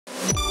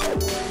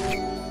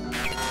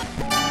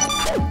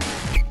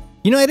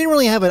You know, I didn't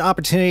really have an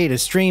opportunity to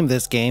stream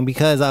this game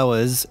because I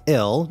was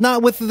ill.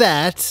 Not with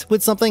that,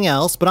 with something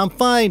else, but I'm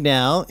fine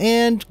now.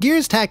 And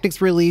Gears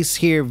Tactics release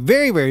here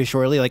very, very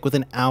shortly, like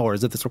within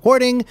hours of this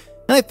recording.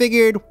 And I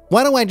figured,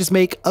 why don't I just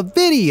make a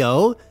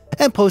video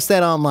and post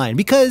that online?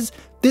 Because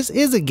this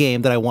is a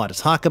game that I want to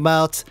talk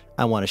about,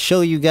 I want to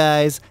show you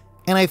guys,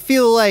 and I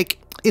feel like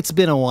it's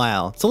been a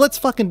while. So let's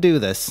fucking do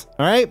this,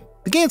 alright?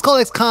 The game's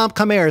called XCOM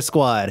Chimera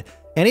Squad,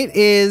 and it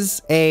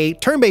is a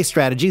turn-based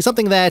strategy,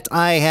 something that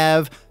I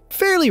have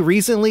fairly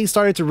recently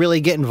started to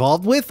really get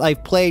involved with.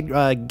 I've played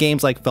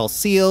games like Fell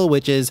Seal,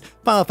 which is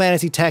Final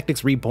Fantasy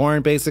Tactics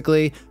Reborn,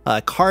 basically.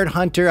 Card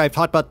Hunter, I've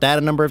talked about that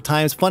a number of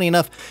times. Funny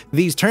enough,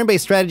 these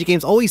turn-based strategy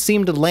games always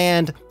seem to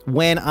land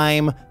when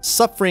I'm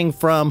suffering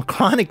from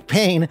chronic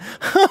pain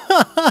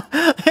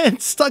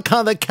and stuck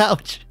on the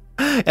couch.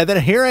 And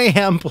then here I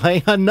am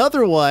playing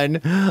another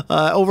one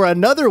over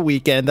another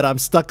weekend that I'm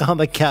stuck on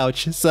the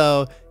couch.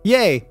 So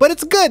yay. But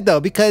it's good though,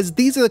 because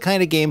these are the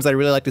kind of games I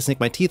really like to sink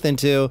my teeth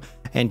into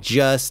and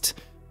just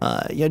start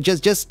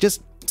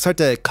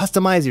to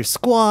customize your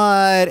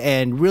squad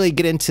and really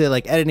get into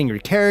like editing your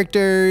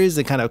characters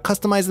and kind of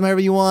customize them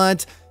however you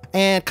want.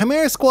 And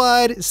Chimera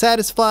Squad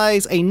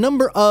satisfies a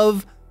number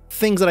of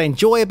things that I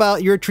enjoy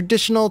about your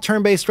traditional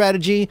turn-based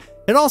strategy.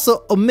 It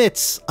also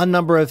omits a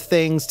number of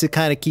things to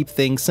kind of keep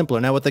things simpler.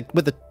 Now, with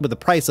the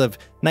price of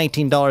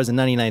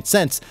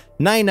 $19.99,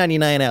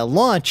 $9.99 at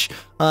launch,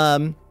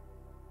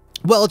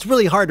 well, it's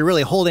really hard to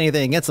really hold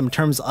anything against them in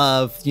terms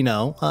of, you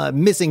know,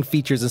 missing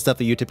features and stuff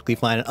that you typically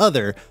find in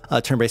other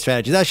turn-based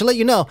strategies. I should let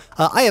you know,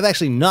 I have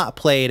actually not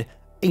played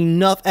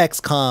enough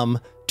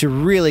XCOM to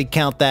really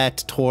count that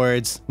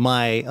towards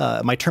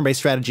my my turn-based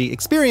strategy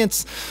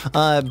experience,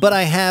 but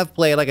I have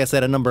played, like I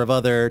said, a number of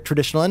other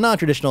traditional and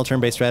non-traditional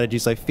turn-based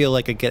strategies, so I feel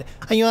like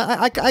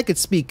I could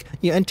speak,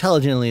 you know,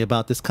 intelligently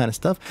about this kind of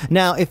stuff.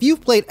 Now, if you've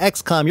played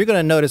XCOM, you're going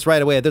to notice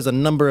right away there's a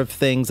number of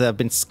things that have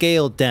been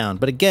scaled down,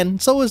 but again,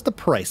 so is the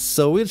price,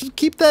 so we should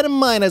keep that in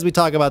mind as we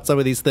talk about some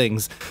of these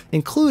things,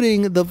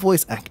 including the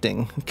voice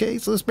acting. Okay,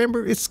 so just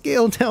remember, it's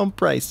scaled down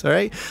price. All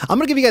right, I'm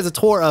going to give you guys a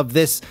tour of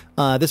this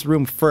this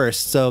room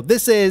first. So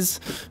this is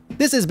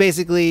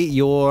basically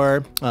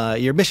your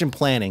mission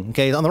planning.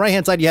 Okay, on the right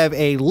hand side you have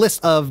a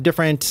list of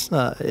different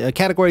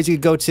categories you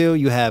could go to.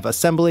 You have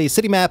assembly,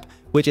 city map,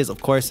 which is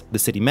of course the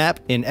city map.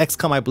 In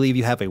XCOM I believe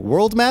you have a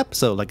world map,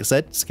 so like I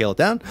said, scale it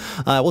down.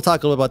 We'll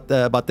talk a little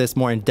about this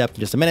more in depth in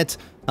just a minute.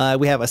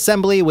 We have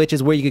assembly, which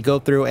is where you could go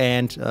through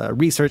and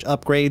research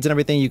upgrades and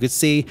everything. You could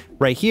see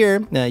right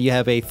here, you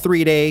have a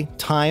 3-day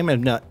time,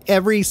 and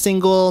every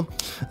single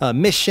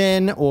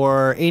mission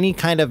or any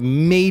kind of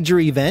major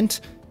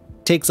event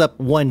takes up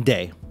 1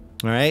 day.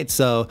 All right,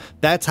 so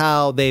that's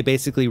how they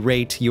basically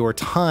rate your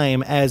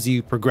time as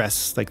you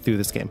progress like through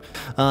this game,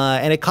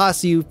 and it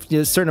costs you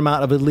a certain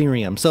amount of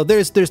Illyrium. So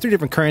there's 3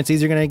 different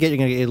currencies you're gonna get. You're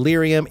gonna get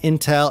Illyrium,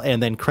 Intel,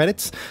 and then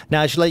credits.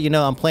 Now I should let you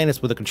know I'm playing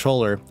this with a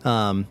controller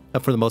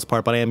for the most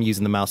part, but I am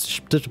using the mouse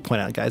just to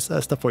point out, guys,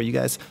 stuff for you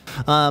guys.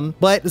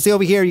 But see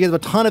over here, you have a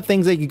ton of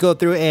things that you can go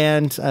through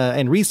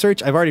and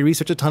research. I've already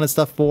researched a ton of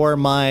stuff for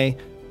my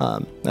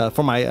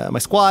my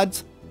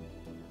squads.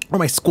 Or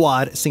my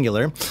squad,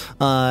 singular.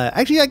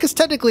 Actually, I guess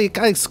technically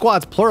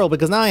squad's plural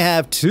because now I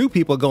have 2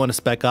 people going to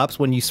Spec Ops.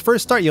 When you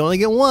first start, you only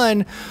get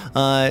 1.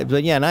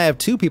 But yeah, now I have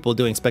 2 people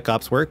doing Spec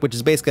Ops work, which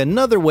is basically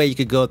another way you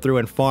could go through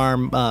and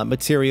farm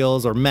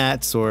materials or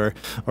mats or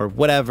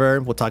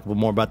whatever. We'll talk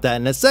more about that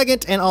in a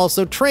second. And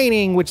also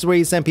training, which is where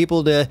you send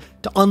people to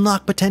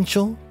unlock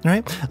potential,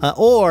 right?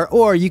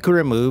 Or you could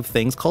remove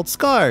things called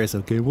scars.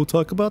 Okay, we'll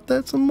talk about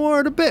that some more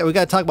in a bit. We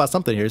got to talk about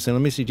something here soon.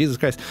 Let me see. Jesus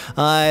Christ.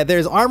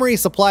 There's armory,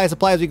 supplies.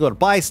 We go to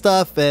buy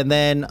stuff, and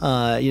then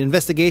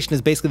investigation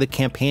is basically the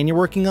campaign you're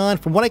working on.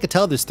 From what I could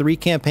tell, there's 3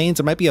 campaigns.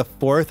 There might be a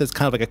 4th. It's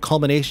kind of like a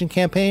culmination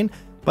campaign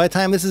by the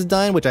time this is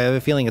done, which I have a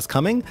feeling is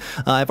coming.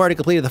 I've already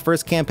completed the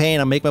first campaign.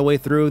 I'll make my way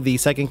through the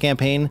second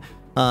campaign,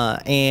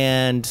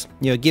 and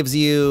you know, it gives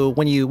you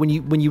when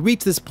you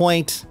reach this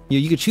point,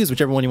 you could choose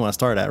whichever one you want to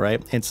start at, right?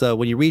 And so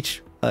when you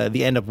reach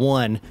the end of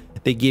one,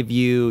 they give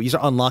you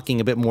start unlocking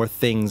a bit more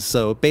things.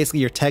 So basically,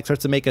 your tech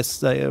starts to make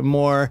us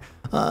more,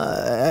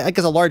 I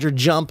guess, a larger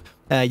jump.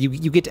 You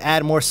get to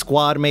add more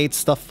squad mates,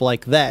 stuff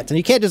like that. And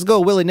you can't just go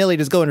willy-nilly,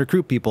 just go and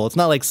recruit people. It's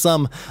not like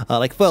some,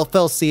 like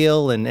Fell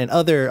Seal and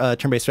other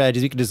turn-based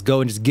strategies. You can just go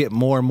and just get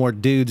more and more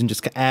dudes and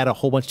just add a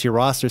whole bunch to your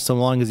roster so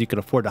long as you can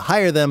afford to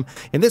hire them.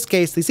 In this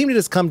case, they seem to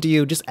just come to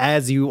you just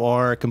as you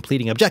are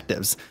completing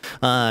objectives.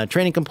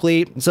 Training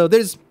complete. So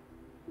there's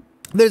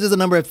a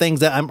number of things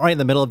that I'm right in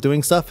the middle of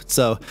doing stuff.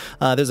 So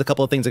there's a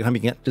couple of things that can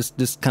be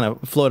just kind of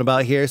floating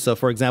about here. So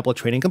for example,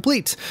 training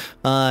complete.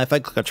 If I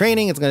click on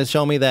training, it's going to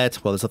show me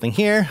that, well, there's something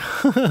here.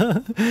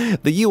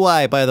 The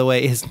UI, by the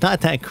way, is not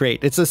that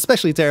great. It's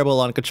especially terrible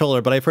on a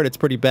controller, but I've heard it's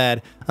pretty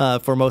bad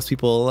for most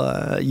people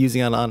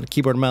using on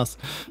keyboard and mouse.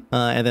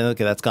 And then,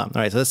 okay, that's gone.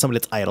 All right, so that's somebody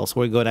that's idle. So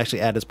we're going to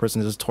actually add this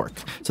person as Torque.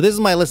 So this is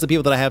my list of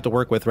people that I have to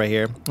work with right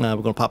here. We're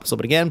going to pop this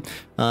open again.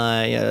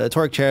 Yeah,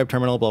 Torque, Cherub,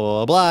 Terminal, blah,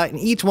 blah, blah, blah. And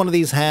each one of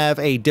these have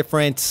a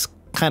different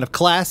kind of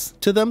class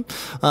to them.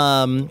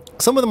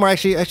 Some of them are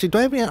actually do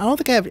I have any? I don't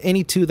think I have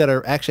any two that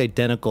are actually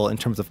identical in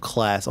terms of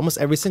class. Almost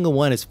every single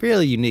one is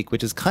fairly unique,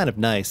 which is kind of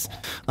nice.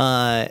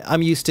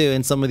 I'm used to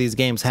in some of these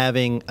games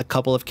having a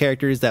couple of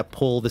characters that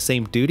pull the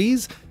same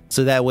duties,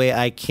 so that way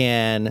I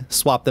can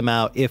swap them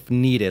out if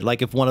needed.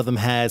 Like if one of them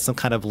has some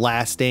kind of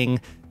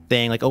lasting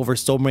thing, like over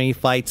so many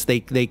fights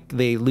they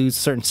lose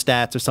certain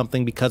stats or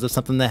something because of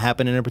something that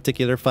happened in a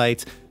particular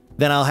fight,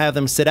 then I'll have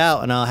them sit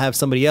out and I'll have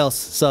somebody else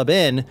sub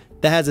in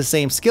that has the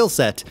same skill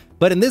set.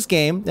 But in this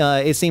game,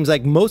 it seems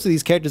like most of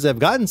these characters I've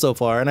gotten so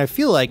far, and I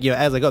feel like, you know,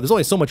 as I go, there's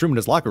only so much room in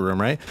this locker room,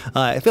 right?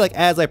 I feel like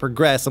as I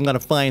progress, I'm gonna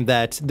find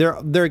that there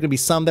are gonna be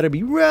some that'll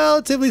be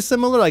relatively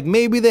similar. Like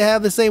maybe they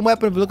have the same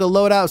weapon. If you look at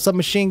loadout,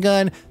 submachine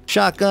gun,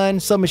 shotgun,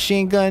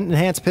 submachine gun,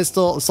 enhanced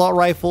pistol, assault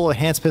rifle,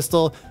 enhanced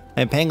pistol,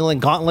 and pangolin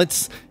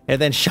gauntlets,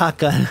 and then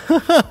shotgun.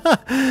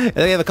 And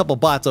they have a couple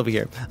bots over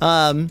here.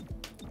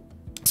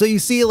 So you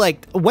see,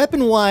 like,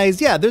 weapon-wise,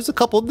 yeah, there's a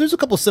couple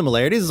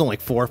similarities. There's only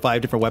like 4 or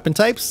 5 different weapon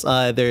types.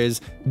 There's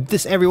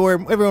this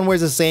everywhere. Everyone wears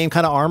the same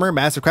kind of armor: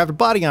 mastercrafted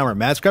body armor,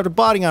 mastercrafted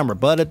body armor,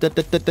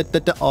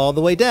 but all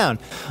the way down.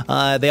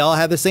 They all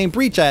have the same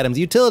breach items,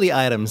 utility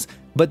items,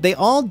 but they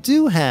all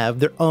do have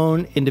their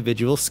own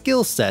individual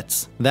skill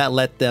sets that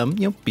let them,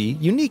 you know, be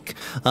unique.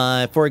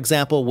 For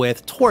example,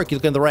 with Torque, you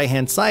look on the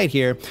right-hand side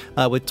here.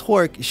 With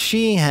Torque,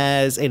 she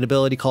has an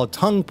ability called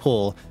Tongue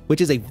Pull, which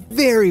is a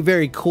very,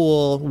 very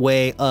cool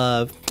way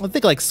of, I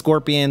think, like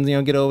scorpions, you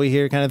know, get over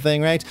here kind of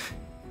thing, right?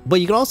 But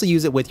you can also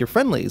use it with your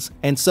friendlies.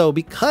 And so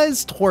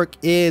because Torque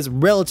is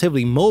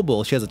relatively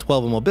mobile, she has a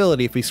 12 in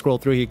mobility. If we scroll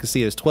through here, you can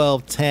see there's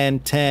 12, 10,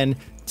 10,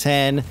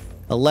 10,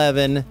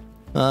 11,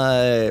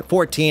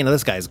 14. Now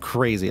this guy's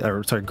crazy,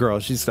 or sorry, girl.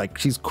 She's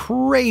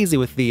crazy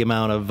with the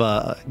amount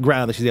of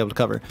ground that she's able to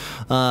cover.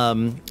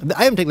 I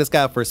haven't taken this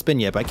guy out for a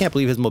spin yet, but I can't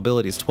believe his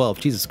mobility is 12.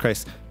 Jesus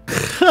Christ.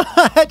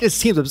 That just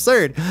seems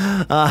absurd.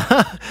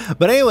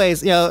 But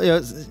anyways,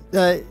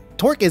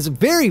 Torque is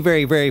very,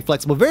 very, very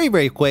flexible, very,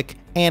 very quick,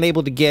 and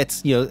able to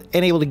get,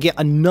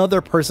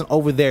 another person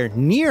over there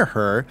near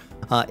her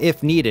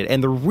if needed.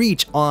 And the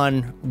reach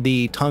on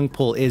the tongue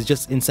pull is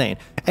just insane.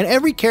 And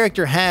every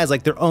character has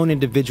like their own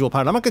individual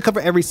power. I'm not gonna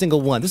cover every single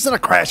one. This is not a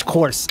crash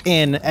course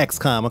in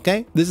XCOM,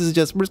 okay? This is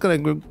just, we're just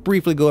gonna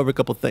briefly go over a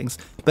couple things.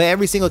 But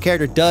every single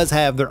character does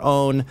have their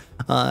own,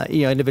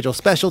 individual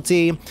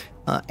specialty.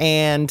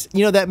 And,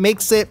 that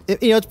makes it,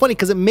 it's funny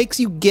because it makes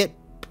you get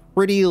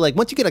pretty, like,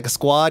 once you get like a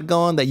squad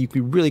going that you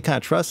can really kind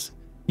of trust,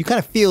 you kind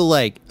of feel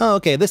like, oh,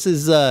 okay, this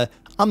is,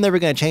 I'm never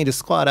going to change a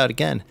squad out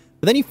again.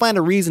 But then you find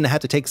a reason to have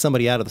to take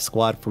somebody out of the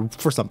squad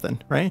for something,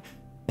 right?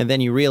 And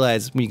then you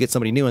realize when you get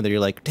somebody new in there, you're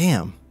like,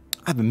 damn,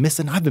 I've been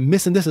missing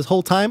this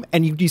whole time.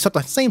 And you start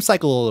the same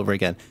cycle all over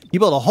again. You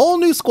build a whole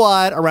new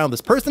squad around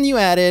this person you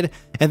added.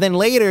 And then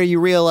later you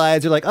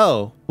realize you're like,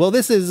 oh, well,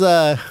 this is,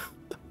 this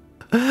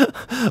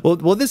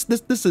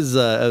is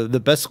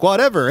the best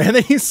squad ever, and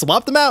then you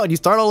swap them out and you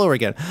start all over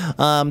again.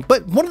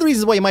 But one of the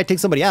reasons why you might take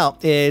somebody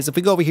out is if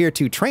we go over here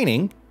to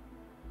training.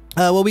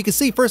 Well, we can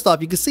see, first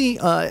off, you can see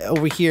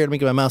over here, let me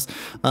get my mouse,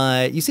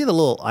 you see the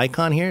little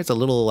icon here? It's a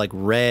little like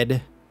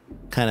red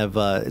kind of,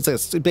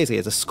 basically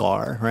it's a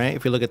scar, right?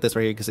 If you look at this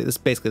right here, you can see this,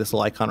 basically this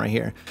little icon right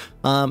here.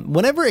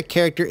 Whenever a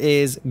character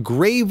is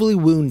gravely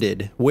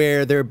wounded,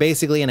 where they're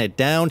basically in a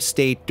down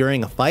state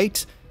during a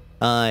fight,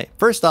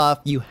 first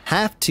off, you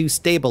have to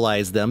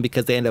stabilize them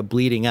because they end up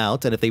bleeding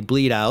out. And if they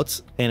bleed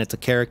out and it's a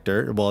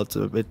character, well, it's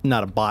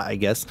not a bot, I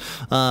guess,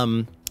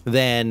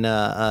 then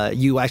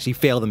you actually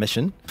fail the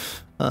mission.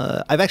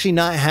 I've actually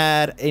not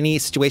had any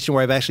situation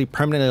where I've actually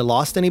permanently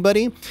lost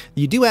anybody.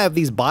 You do have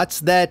these bots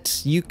that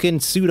you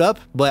can suit up,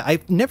 but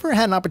I've never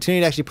had an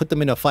opportunity to actually put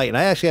them in a fight, and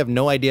I actually have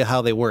no idea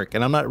how they work,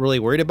 and I'm not really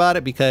worried about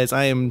it because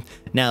I am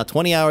now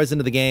 20 hours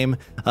into the game,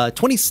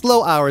 20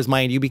 slow hours,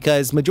 mind you,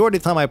 because majority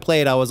of the time I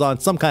played, I was on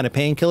some kind of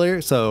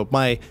painkiller, so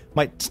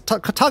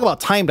talk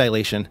about time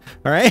dilation,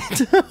 all right?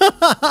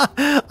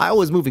 I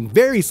was moving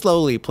very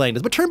slowly playing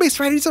this, but turn-based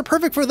strategies are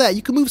perfect for that.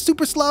 You can move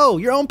super slow,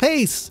 your own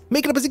pace,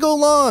 make it up as you go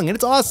along, and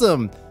it's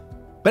awesome.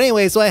 But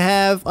anyway, so I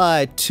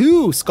have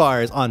 2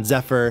 scars on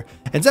Zephyr,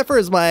 and Zephyr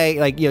is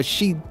my,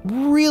 she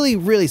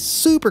really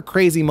super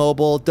crazy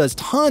mobile, does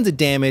tons of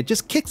damage,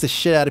 just kicks the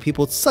shit out of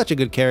people. It's such a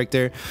good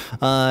character.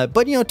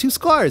 But 2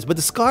 scars, but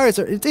the scars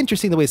are, it's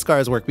interesting the way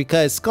scars work,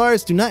 because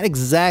scars do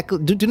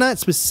not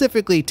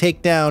specifically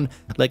take down,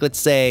 like, let's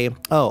say,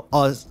 oh,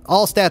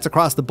 all stats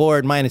across the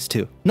board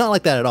 -2. Not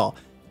like that at all.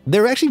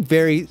 They're actually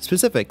very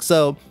specific.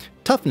 So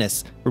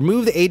toughness,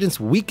 remove the agent's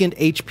weakened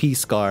HP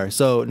scar.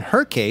 So in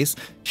her case,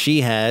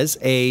 she has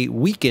a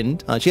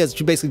weakened,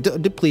 she basically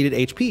depleted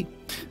HP.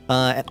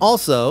 And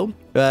also,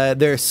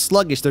 they're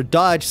sluggish, their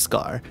dodge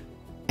scar.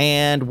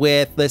 And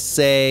with, let's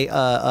say,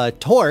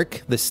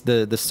 Torque,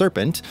 the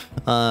serpent,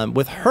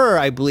 with her,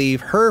 I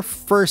believe her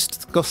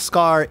first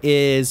scar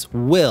is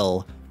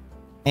will.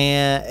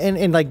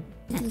 And like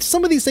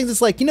some of these things,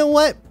 it's like, you know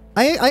what?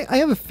 I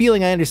have a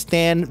feeling I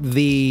understand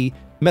the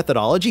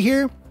methodology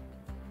here.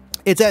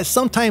 It's that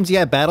sometimes you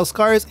have battle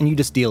scars and you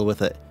just deal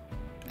with it.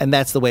 And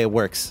that's the way it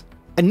works.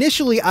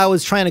 initially I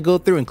was trying to go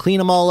through and clean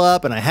them all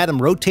up, and I had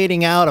them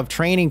rotating out of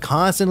training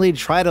constantly to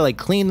try to like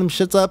clean them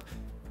shits up.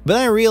 But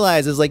then I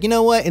realized it's like, you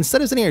know what?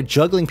 Instead of sitting here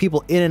juggling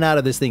people in and out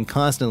of this thing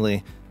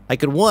constantly, I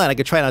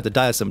could try not to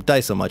die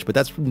so much, but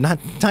that's not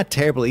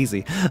terribly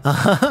easy.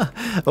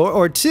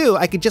 Or two,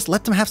 I could just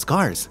let them have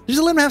scars.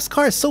 Just let them have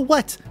scars. So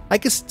what?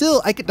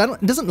 It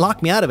doesn't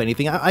lock me out of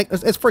anything.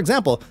 As for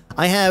example,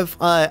 I have,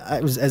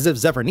 as if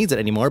Zephyr needs it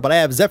anymore, but I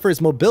have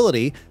Zephyr's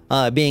mobility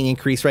being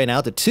increased right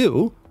now to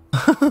 2.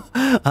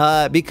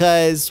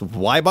 Because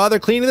why bother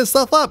cleaning this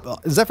stuff up?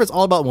 Zephyr's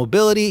all about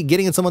mobility,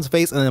 getting in someone's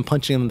face, and then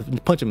punch him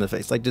in the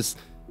face. Like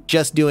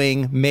just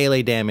doing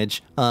melee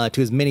damage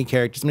to as many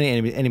characters, as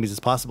many enemies as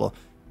possible.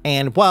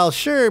 And while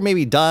sure,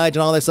 maybe dodge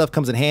and all that stuff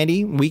comes in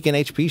handy, weaken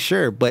HP,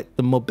 sure, but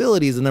the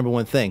mobility is the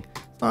 #1 thing.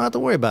 So I don't have to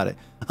worry about it.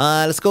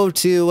 Let's go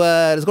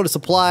to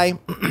supply. See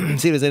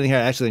if there's anything here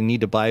I actually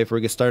need to buy before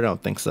we get started. I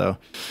don't think so.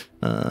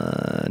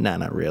 Nah,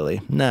 not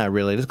really. Not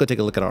really. Let's go take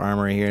a look at our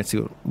armory here and see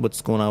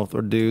what's going on with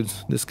our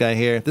dudes. This guy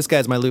here. This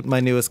guy's my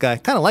newest guy.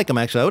 Kind of like him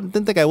actually. I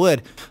didn't think I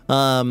would.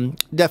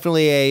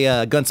 Definitely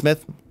a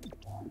gunsmith.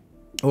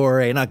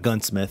 Or not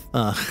gunsmith.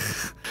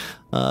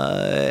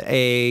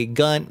 A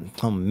gun.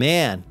 Oh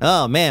man.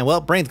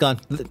 Well, brain's gone.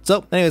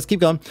 So, anyways, keep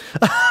going.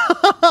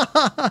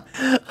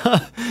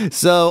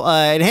 So,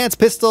 enhanced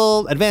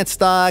pistol, advanced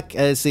stock.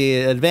 Let's see,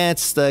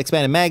 advanced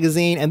expanded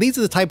magazine, and these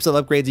are the types of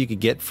upgrades you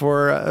could get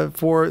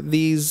for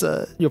these,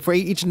 for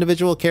each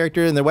individual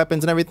character and their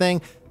weapons and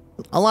everything.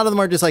 A lot of them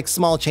are just like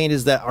small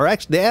changes that are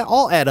actually, they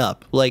all add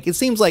up. Like, it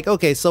seems like,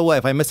 okay, so what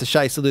if I miss a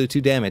shot, I still do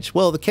 2 damage?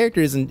 Well, the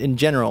characters in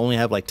general only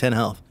have like 10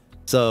 health.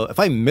 So if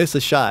I miss a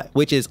shot,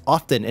 which is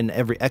often in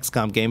every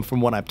XCOM game from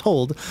what I'm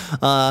told,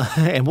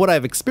 and what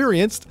I've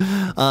experienced,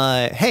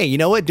 hey, you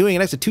know what? Doing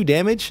an extra 2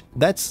 damage,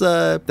 that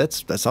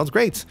sounds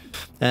great.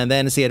 And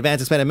then it's the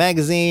advanced expanded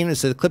magazine. It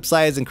says clip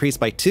size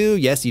increased by 2.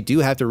 Yes, you do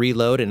have to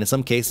reload, and in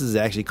some cases it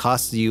actually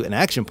costs you an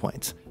action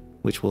point,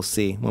 which we'll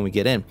see when we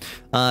get in.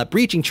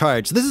 Breaching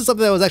charge. So this is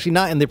something that was actually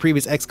not in the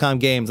previous XCOM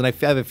games, and I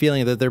have a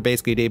feeling that they're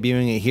basically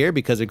debuting it here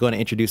because they're going to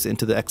introduce it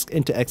into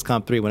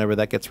XCOM 3 whenever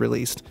that gets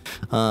released.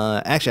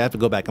 Actually, I have to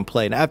go back and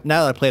play. Now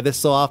that I play this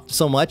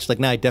so much, like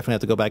now I definitely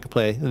have to go back and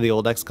play the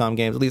old XCOM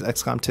games, at least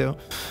XCOM 2.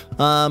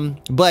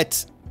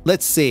 But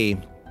let's see.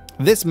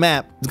 This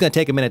map is going to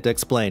take a minute to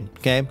explain,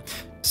 okay?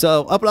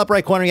 So upper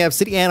right corner, you have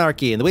City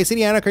Anarchy, and the way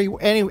City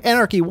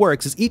Anarchy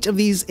works is each of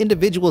these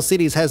individual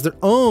cities has their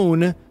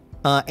own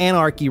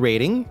anarchy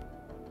rating,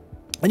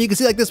 and you can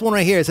see like this one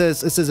right here. It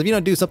says if you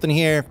don't do something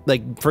here,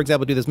 like for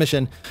example, do this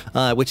mission,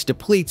 which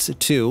depletes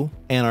 2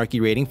 anarchy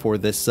rating for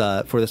this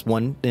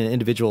one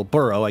individual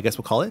borough, I guess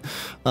we'll call it,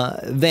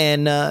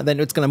 then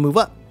it's gonna move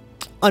up.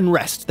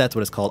 Unrest, that's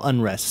what it's called,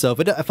 unrest. So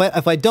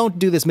if I don't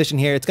do this mission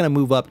here, it's gonna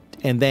move up,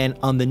 and then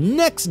on the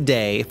next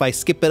day, if I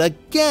skip it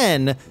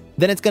again,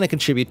 then it's going to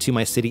contribute to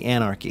my city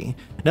anarchy.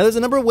 Now, there's a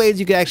number of ways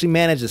you can actually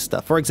manage this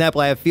stuff. For example,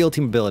 I have field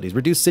team abilities,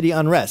 reduce city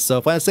unrest. So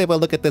if I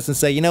look at this and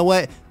say, you know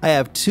what, I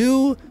have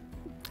two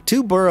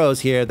boroughs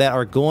here that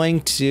are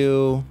going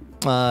to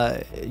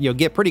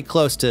get pretty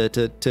close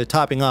to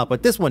topping off,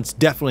 but this one's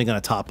definitely going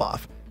to top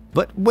off.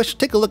 But we should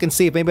take a look and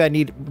see if maybe I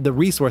need the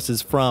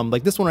resources from,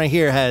 like this one right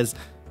here has,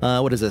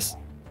 what is this?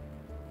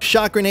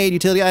 Shock grenade,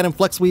 utility item,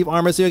 flex weave,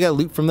 armor, so you got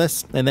loot from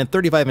this, and then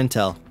 35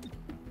 intel.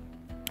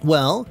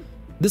 Well,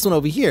 this one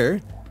over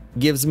here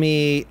gives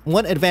me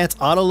 1 advanced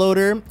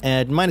autoloader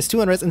and minus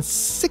 200 and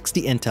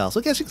 60 intel. So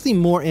it gets 60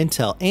 more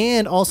intel.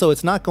 And also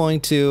it's not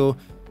going to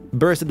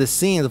burst at the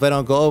seams if I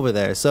don't go over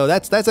there. So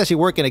that's actually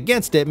working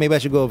against it. Maybe I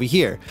should go over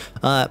here.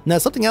 Now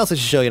something else I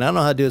should show you, and I don't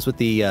know how to do this with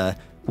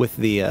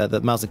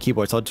the mouse and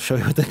keyboard, so I'll show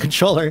you with the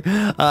controller.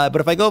 But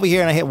if I go over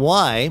here and I hit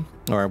Y,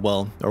 or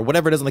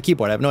whatever it is on the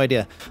keyboard, I have no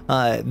idea.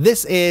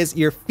 This is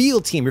your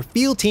field team. Your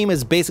field team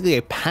is basically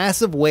a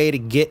passive way to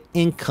get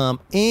income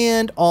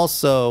and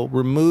also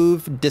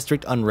remove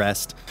district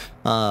unrest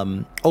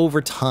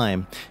over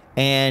time.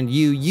 And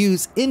you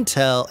use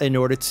intel in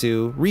order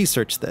to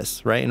research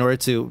this, right? In order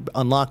to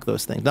unlock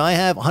those things. Now I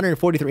have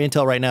 143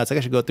 intel right now, so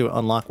I should go through and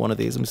unlock one of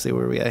these. Let me see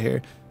where we at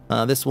here.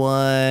 This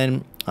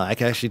one, I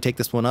can actually take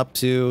this one up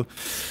to,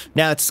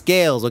 now it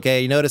scales,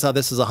 okay? You notice how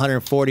this is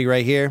 140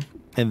 right here?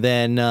 And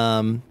then,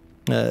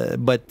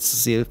 but let's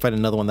see, find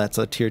another one that's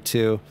a tier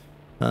 2.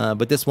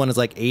 But this one is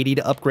like 80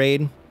 to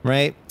upgrade,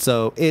 right?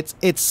 So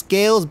it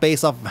scales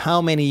based off of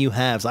how many you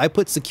have. So I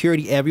put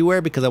security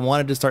everywhere because I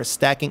wanted to start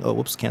stacking, oh,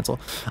 whoops, cancel.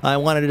 I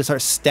wanted to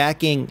start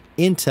stacking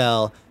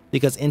intel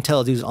because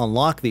intel is used to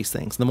unlock these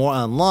things. The more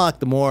I unlock,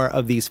 the more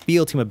of these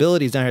field team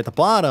abilities down here at the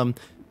bottom,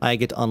 I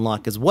get to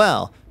unlock as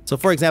well. So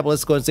for example,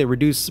 let's go and say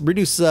reduce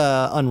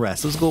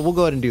unrest. We'll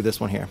go ahead and do this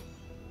one here.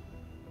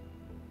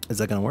 Is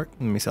that gonna work?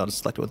 Let me see, I'll just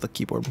select it with the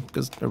keyboard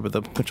or with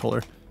the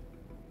controller.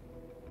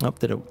 Oh,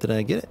 did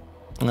I get it?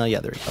 Oh yeah,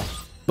 there we go.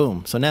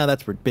 Boom. So now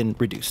that's been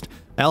reduced.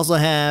 I also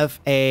have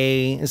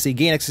a, let's see,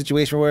 gain X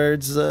situation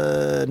words,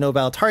 no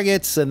valid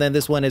targets, and then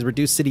this one is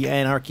reduce city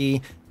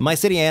anarchy. My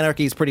city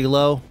anarchy is pretty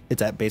low.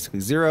 It's at basically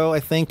 0, I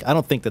think. I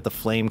don't think that the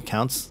flame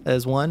counts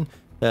as 1.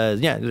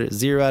 Yeah,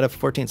 0 out of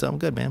 14, so I'm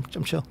good, man.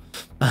 I'm chill.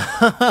 So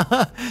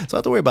I don't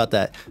have to worry about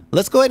that.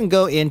 Let's go ahead and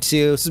go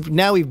into, so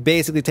now we've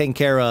basically taken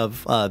care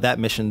of that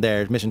mission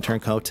there, mission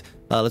turncoat.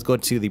 Let's go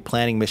to the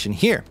planning mission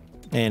here.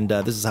 And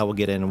this is how we'll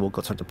get in, and we'll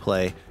go start to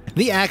play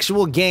the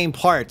actual game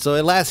part.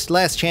 So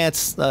last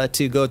chance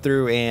to go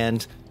through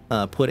and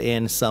put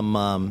in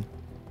some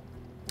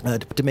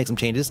to make some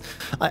changes.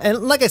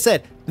 And like I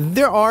said,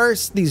 there are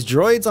these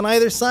droids on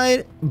either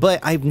side, but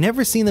I've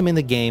never seen them in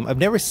the game. I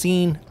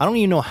don't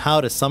even know how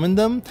to summon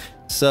them.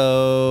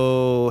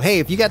 So hey,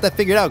 if you got that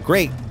figured out,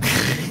 great.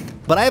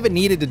 But I haven't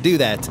needed to do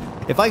that.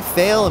 If I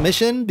fail a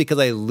mission because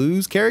I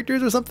lose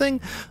characters or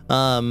something,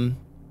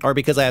 or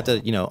because I have to,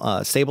 you know,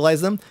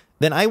 stabilize them,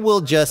 then I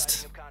will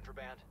just,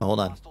 oh, hold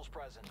on,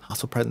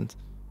 hostile presence.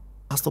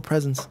 Hostile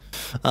presence.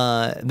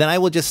 Then I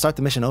will just start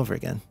the mission over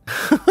again.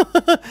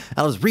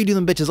 I'll just redo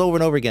them bitches over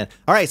and over again.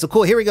 All right, so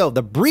cool. Here we go.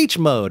 The breach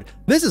mode.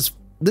 This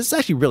is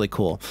actually really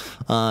cool.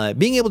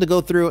 Being able to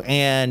go through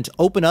and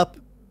open up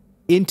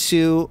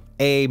into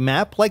a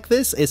map like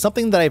this is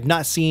something that I've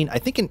not seen, I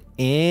think, in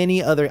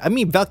any other. I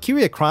mean,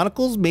 Valkyria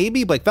Chronicles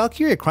maybe, but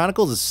Valkyria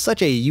Chronicles is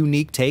such a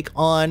unique take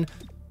on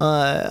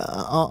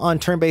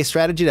turn-based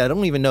strategy that I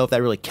don't even know if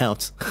that really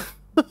counts.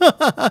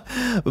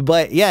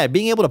 But yeah,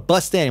 being able to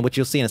bust in, which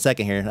you'll see in a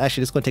second here.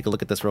 Actually, just going to take a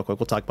look at this real quick.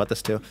 We'll talk about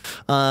this too.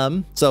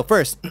 So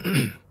first,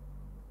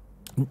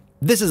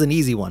 this is an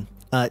easy one.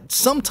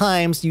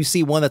 Sometimes you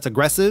see one that's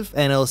aggressive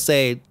and it'll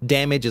say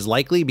damage is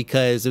likely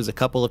because there's a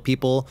couple of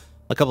people,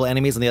 a couple of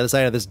enemies on the other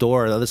side of this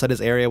door or the other side of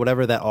this area,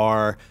 whatever, that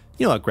are,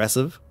 you know,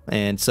 aggressive.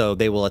 And so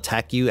they will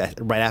attack you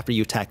right after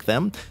you attack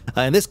them.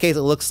 In this case,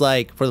 it looks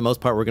like for the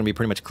most part, we're going to be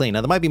pretty much clean.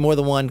 Now there might be more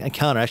than one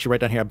encounter. Actually,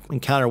 right down here,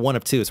 encounter 1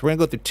 of 2. So we're going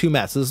to go through 2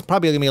 maps. So this is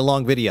probably going to be a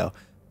long video,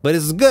 but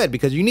this is good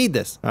because you need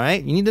this. All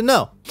right. You need to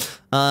know.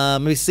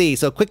 Let me see.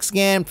 So quick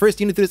scan. First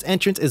unit through this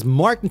entrance is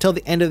marked until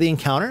the end of the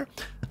encounter.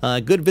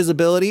 Good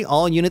visibility.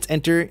 All units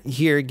enter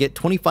here get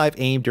 25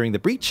 aim during the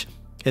breach.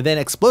 And then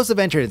explosive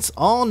entrance.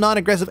 All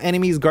non-aggressive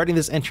enemies guarding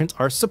this entrance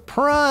are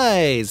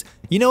surprised.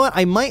 You know what?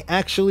 I might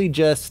actually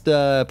just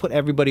put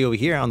everybody over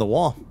here on the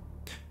wall.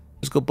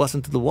 Just go bust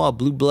into the wall.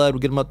 Blue blood, we'll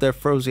get them up there.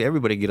 Frozen,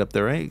 everybody get up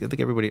there, right? I think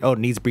everybody, oh, it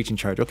needs breaching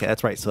charge. Okay,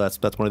 that's right. So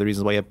that's one of the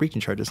reasons why you have breaching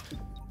charges.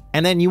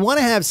 And then you want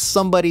to have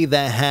somebody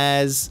that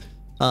has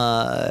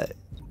a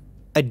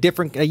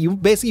different, you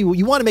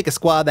want to make a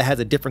squad that has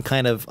a different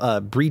kind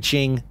of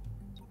breaching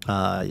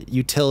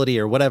utility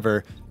or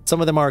whatever. Some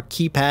of them are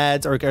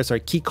keypads or sorry,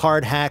 key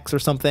card hacks or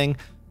something.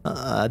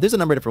 There's a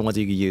number of different ones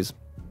you could use.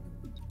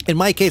 In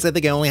my case, I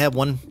think I only have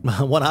one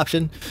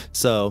option.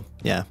 So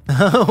yeah,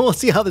 we'll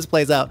see how this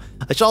plays out.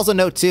 I should also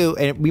note too,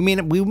 and we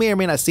may or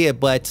may not see it,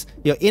 but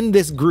you know, in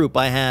this group,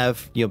 I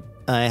have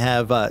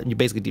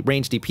basically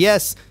range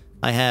DPS.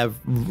 I have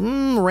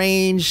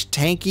range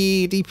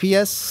tanky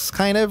DPS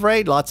kind of,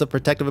 right? Lots of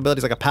protective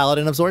abilities like a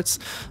paladin of sorts.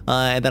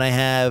 And then I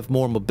have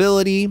more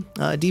mobility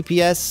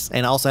DPS,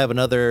 and I also have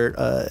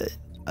another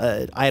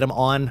item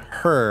on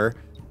her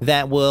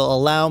that will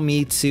allow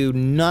me to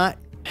not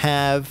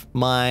have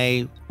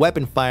my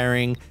weapon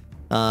firing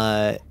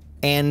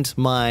end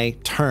my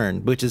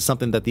turn, which is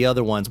something that the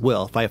other ones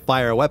will. If I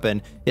fire a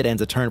weapon, it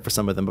ends a turn for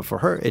some of them, but for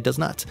her, it does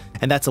not.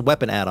 And that's a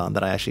weapon add-on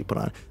that I actually put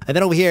on. And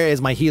then over here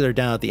is my healer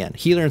down at the end,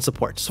 healer and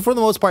support. So for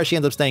the most part, she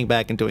ends up staying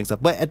back and doing stuff.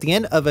 But at the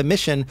end of a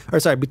mission, or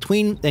sorry,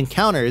 between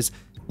encounters,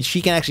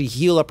 she can actually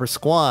heal up her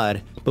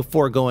squad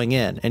before going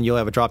in, and you'll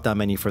have a drop-down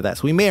menu for that.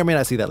 So we may or may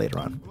not see that later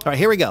on. All right,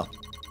 here we go.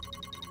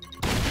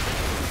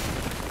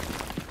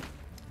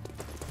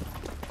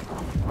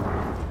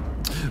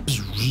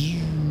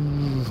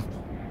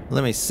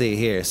 Let me see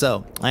here.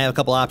 So I have a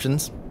couple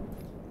options.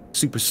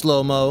 Super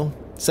slow-mo,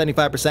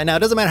 75%. Now, it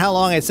doesn't matter how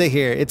long I sit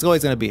here, it's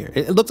always going to be here.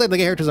 It looks like the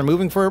characters are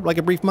moving for like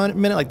a brief minute,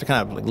 like they're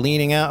kind of like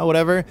leaning out or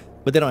whatever,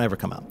 but they don't ever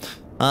come out.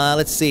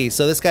 Let's see.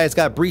 So this guy's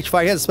got breach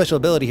fire. He has a special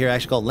ability here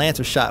actually called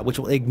Lancer Shot, which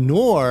will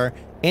ignore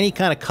any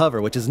kind of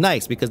cover, which is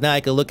nice because now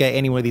I can look at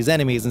any one of these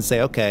enemies and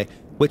say, okay,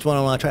 which one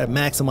I want to try to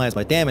maximize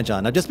my damage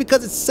on. Now, just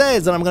because it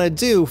says that I'm going to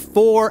do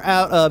 4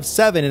 out of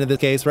 7 in this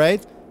case,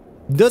 right?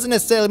 Doesn't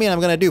necessarily mean I'm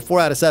going to do 4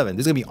 out of 7.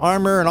 There's going to be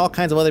armor and all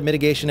kinds of other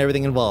mitigation,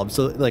 everything involved.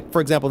 So, like, for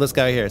example, this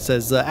guy here, it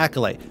says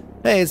Acolyte.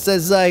 Hey, it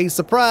says he's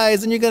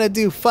surprised and you're going to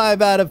do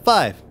 5 out of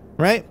 5,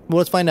 right? Well,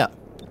 let's find out.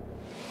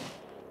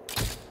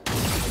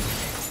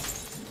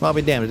 I'll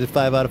be damned, I did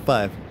 5 out of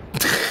 5.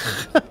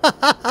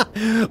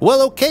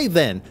 Well, okay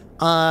then.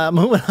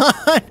 Moving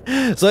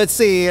on. So let's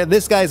see.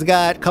 This guy's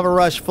got cover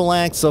rush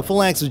phalanx. So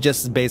phalanx is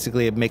just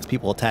basically, it makes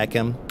people attack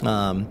him.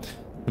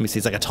 Let me see.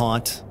 It's like a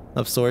taunt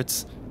of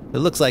sorts. It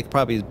looks like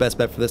probably the best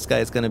bet for this guy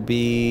is going to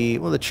be,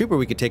 well, the trooper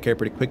we could take care of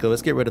pretty quickly.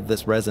 Let's get rid of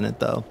this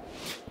resonant though.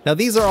 Now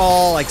these are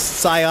all like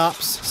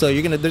psyops. So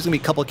there's gonna be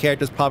a couple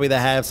characters probably that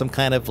have some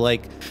kind of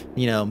like,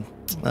 you know,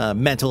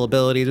 mental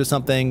abilities or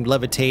something,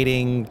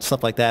 levitating,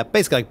 stuff like that.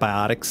 Basically like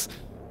biotics.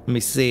 Let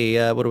me see,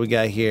 what do we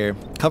got here?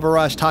 Cover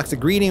rush,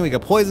 toxic greeting. We can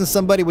poison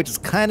somebody, which is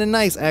kind of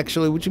nice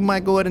actually, which you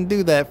might go ahead and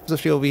do that,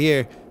 especially over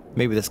here.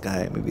 Maybe this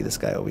guy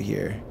over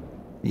here.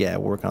 Yeah,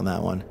 we'll work on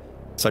that one.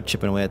 Start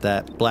chipping away at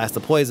that. Blast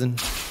the poison.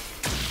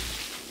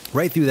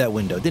 Right through that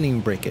window. Didn't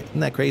even break it. Isn't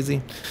that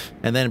crazy?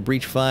 And then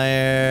breach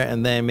fire.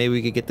 And then maybe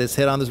we could get this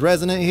hit on this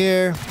resonant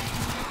here.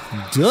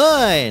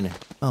 Done!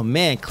 Oh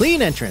man,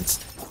 clean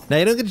entrance. Now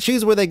you don't get to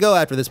choose where they go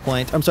after this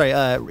point. I'm sorry,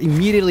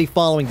 immediately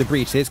following the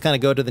breach. They just kind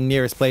of go to the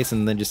nearest place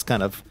and then just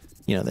kind of,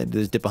 you know, they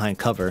just dip behind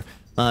cover.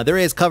 There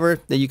is cover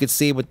that you could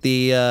see with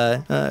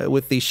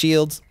the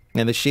shields.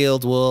 And the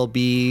shields will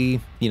be,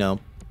 you know,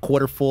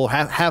 quarter full,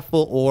 half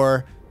full,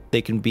 or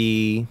they can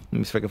be, let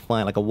me see if I can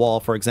find like a wall,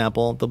 for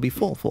example. They'll be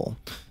full.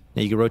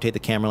 Now you can rotate the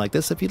camera like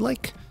this if you'd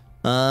like.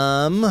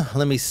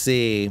 Let me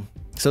see.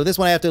 So this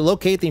one I have to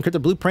locate the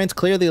encrypted blueprints,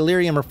 clear the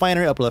Illyrium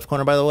refinery, upper left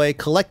corner by the way,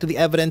 collect the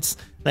evidence,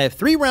 and I have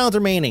 3 rounds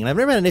remaining. And I've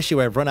never had an issue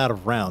where I've run out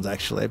of rounds,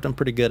 actually. I've done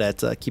pretty good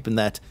at keeping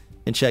that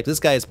in check.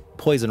 This guy is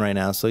poisoned right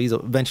now, so he's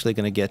eventually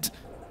going to get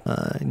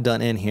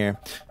done in here.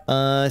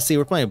 See,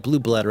 we're playing Blue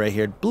Blood right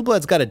here. Blue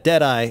Blood's got a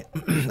Deadeye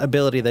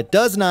ability that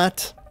does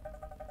not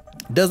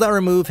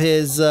remove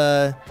his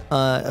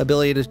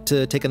ability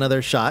to take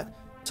another shot.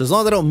 So as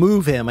long as I don't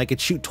move him, I could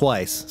shoot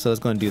twice. So it's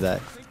going to do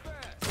that.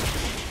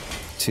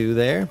 2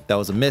 there. That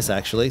was a miss,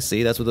 actually.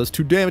 See, that's where those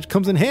 2 damage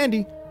comes in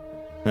handy.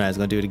 All right, it's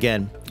going to do it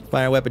again.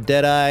 Fire weapon,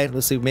 Deadeye.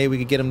 Let's see, maybe we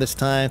can get him this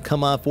time.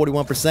 Come on,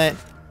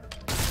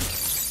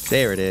 41%.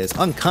 There it is.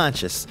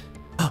 Unconscious.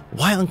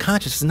 Why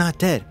unconscious is not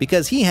dead?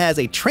 Because he has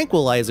a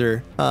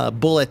tranquilizer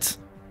bullet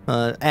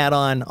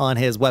add-on on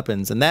his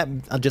weapons, and that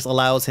just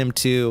allows him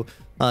to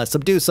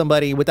subdue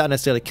somebody without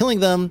necessarily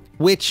killing them,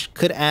 which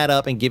could add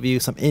up and give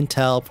you some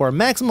intel for a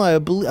maximum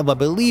of, I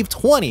believe,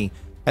 20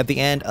 at the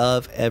end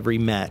of every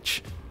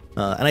match.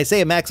 And I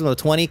say a maximum of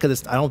 20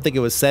 because I don't think it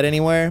was said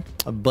anywhere,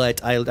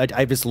 but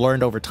I just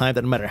learned over time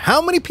that no matter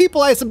how many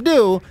people I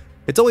subdue,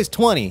 it's always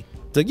 20.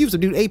 It's like, you've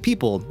subdued 8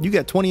 people, you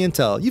get 20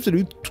 intel. You've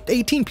subdued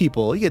 18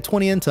 people, you get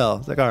 20 intel.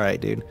 It's like, all right,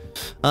 dude.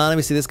 Let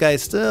me see, this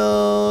guy's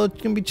still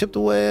gonna be chipped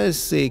away. Let's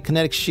see,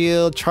 kinetic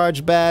shield,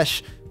 charge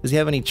bash. Does he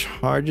have any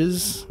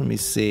charges? Let me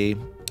see.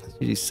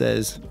 He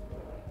says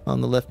on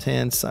the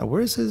left-hand side.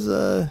 Where's his,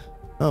 oh,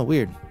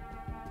 weird.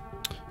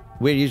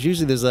 Weird,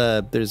 usually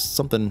there's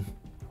something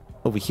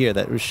over here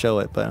that would show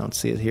it, but I don't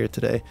see it here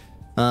today.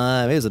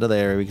 Maybe there's another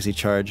area we can see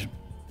charge.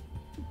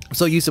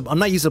 I'm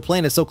not used to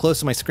playing it so close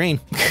to my screen.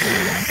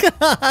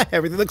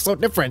 Everything looks so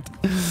different.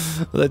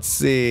 Let's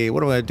see.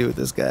 What am I gonna do with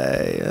this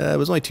guy?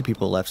 There's only 2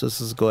 people left, so let's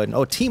just go ahead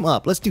and team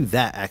up. Let's do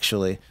that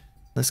actually.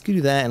 Let's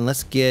do that and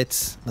let's get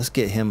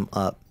him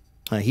up.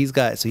 He's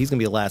gonna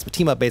be the last, but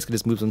team up basically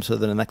just moves him to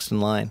the next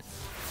in line.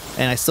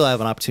 And I still have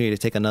an opportunity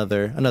to take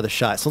another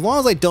shot. So long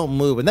as I don't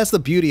move, and that's the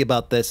beauty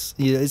about this.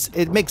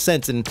 It makes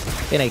sense in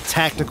a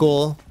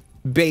tactical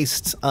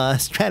based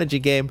strategy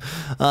game.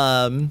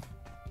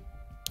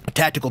 A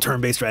tactical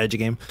turn-based strategy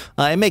game.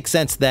 It makes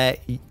sense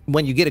that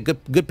when you get a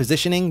good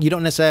positioning, you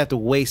don't necessarily have to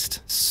waste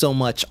so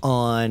much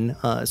on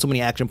so many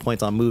action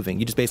points on moving.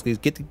 You just basically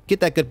get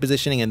that good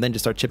positioning and then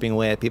just start chipping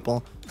away at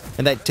people,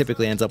 and that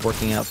typically ends up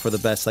working out for the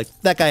best. Like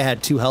that guy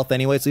had 2 health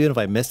anyway, so even if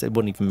I missed, it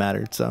wouldn't even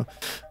matter. So,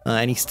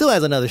 and he still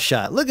has another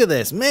shot. Look at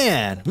this,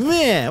 man,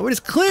 we're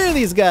just clearing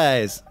these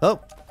guys. Oh,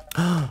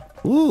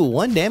 ooh,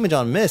 1 damage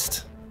on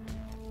missed.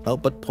 Oh,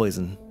 but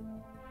poison.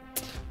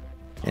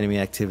 Enemy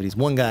activities.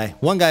 One guy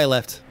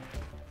left.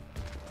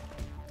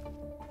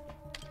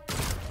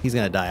 He's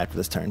gonna die after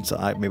this turn, so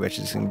maybe I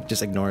should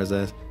just ignore his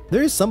ass.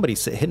 There is somebody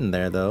hidden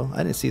there, though.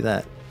 I didn't see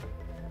that.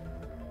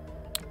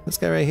 This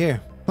guy right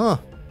here. Let's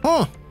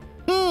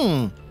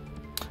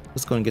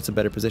go and get some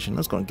better position.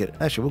 Let's go and get.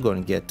 Actually, we'll go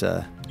and get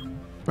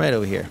right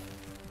over here.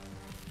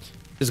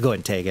 Just go ahead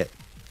and take it.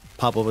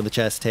 Pop over the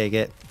chest, take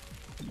it,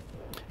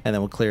 and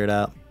then we'll clear it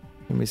out.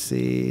 Let me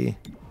see.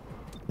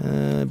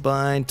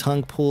 Bind,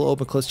 tongue, pull,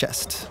 open, close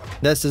chest.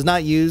 This does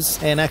not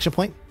use an action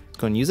point. Let's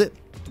go and use it.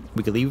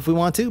 We could leave if we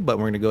want to, but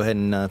we're going to go ahead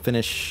and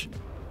finish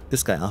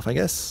this guy off, I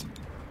guess.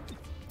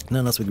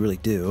 Nothing else we could really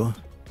do.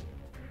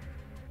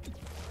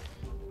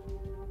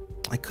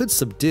 I could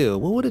subdue.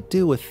 What would it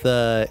do with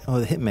the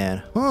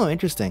hitman? Oh,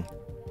 interesting.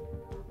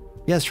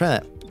 Yeah, let's try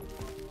that.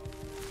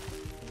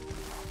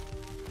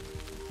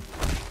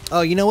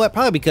 Oh, you know what?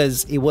 Probably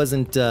because it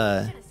wasn't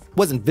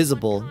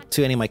visible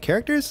to any of my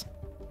characters.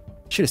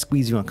 Should have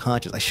squeezed you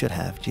unconscious. I should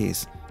have.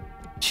 Jeez.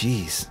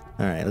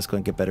 All right, let's go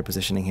and get better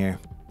positioning here.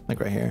 Like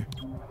right here.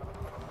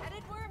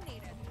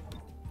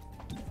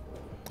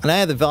 And I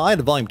had the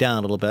volume down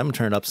a little bit. I'm gonna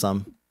turn it up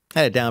some. I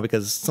had it down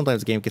because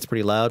sometimes the game gets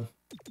pretty loud.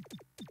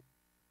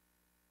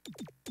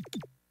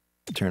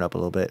 Turn it up a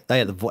little bit.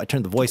 I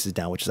turned the voices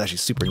down, which is actually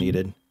super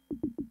needed.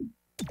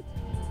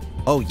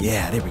 Oh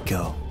yeah, there we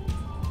go.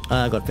 Go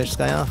and finish this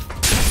guy off.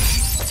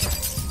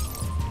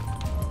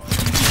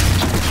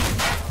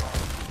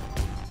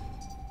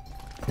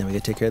 Then we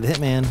gotta take care of the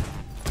hitman.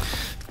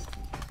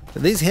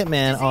 These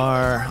hitmen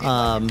are,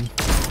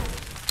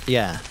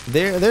 yeah,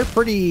 they're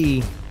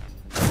pretty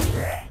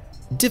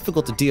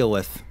difficult to deal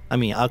with. I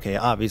mean, okay,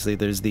 obviously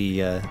there's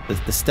the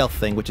stealth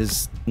thing, which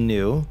is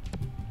new.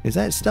 Is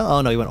that stealth?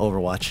 Oh no, he went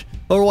Overwatch.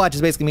 Overwatch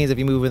just basically means if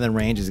you move within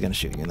range, he's gonna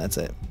shoot you, and that's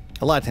it.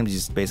 A lot of times you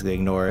just basically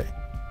ignore it.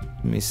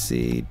 Let me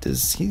see.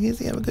 Does he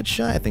have a good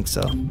shot? I think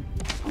so. I'm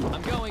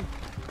going.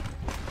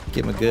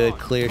 Give him a good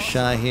clear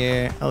shot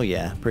here. Oh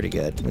yeah, pretty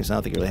good. At least I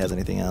don't think he really has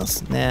anything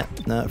else. Nah,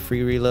 no,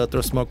 free reload, throw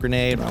a smoke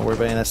grenade. Don't worry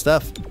about any of that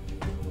stuff.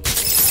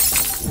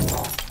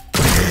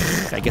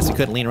 I guess you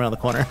couldn't lean around the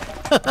corner.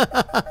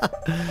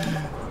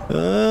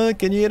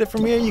 Can you hit it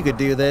from here? You could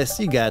do this.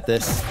 You got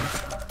this.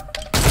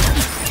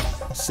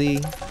 See,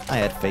 I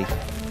had faith.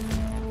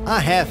 I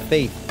have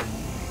faith.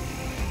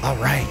 All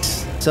right.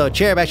 So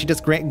Cherub actually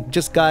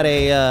just got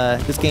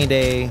a just gained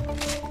a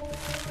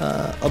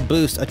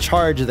boost, a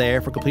charge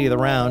there for completing the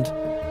round.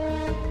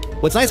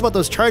 What's nice about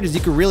those charges,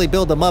 you can really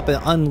build them up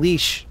and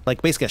unleash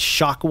like basically a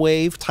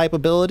shockwave type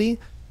ability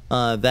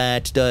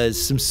that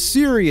does some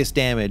serious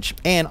damage.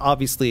 And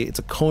obviously it's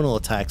a conal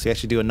attack, so you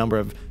actually do a number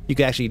of, you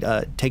can actually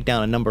take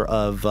down a number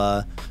of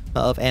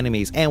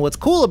enemies. And what's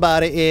cool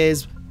about it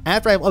is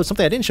after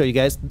something I didn't show you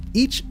guys,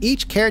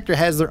 each character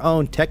has their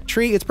own tech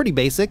tree. It's pretty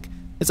basic.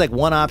 It's like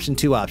 1 option,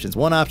 2 options,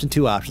 1 option,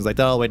 2 options, like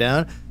that all the way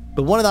down.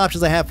 But one of the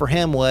options I have for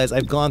him was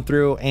I've gone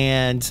through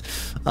and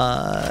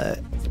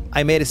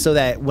I made it so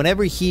that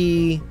whenever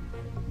he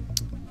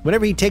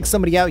takes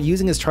somebody out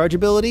using his charge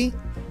ability,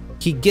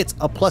 he gets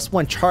a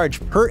 +1 charge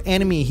per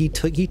enemy he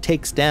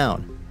takes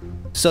down.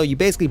 So you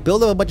basically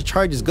build up a bunch of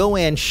charges, go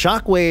in,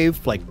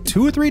 shockwave like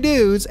 2 or 3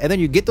 dudes, and then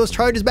you get those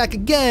charges back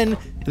again,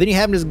 and then you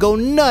have them just go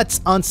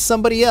nuts on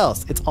somebody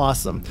else. It's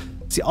awesome.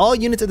 See, all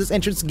units at this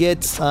entrance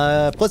get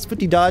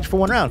 +50 dodge for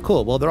 1 round.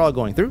 Cool, well, they're all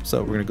going through,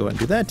 so we're gonna go ahead and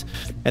do that.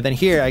 And then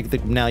here, I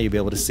think now you'll be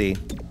able to see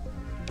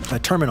a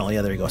terminal.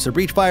 Yeah, there you go. So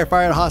breach fire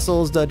at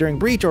hostiles during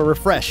breach or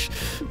refresh.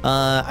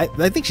 I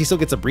think she still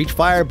gets a breach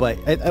fire, but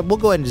we'll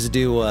go ahead and just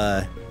do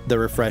the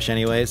refresh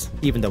anyways,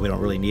 even though we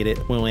don't really need it.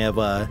 We only have,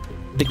 I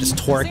think just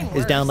torque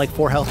is down like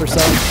 4 health or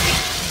so.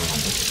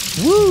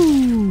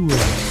 Woo!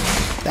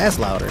 That's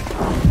louder.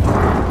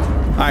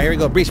 All right, here we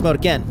go, breach mode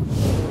again.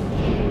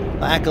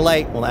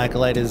 Acolyte, well,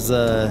 Acolyte is,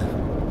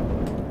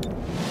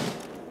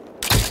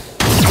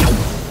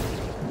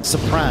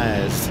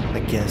 surprised, I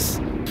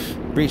guess.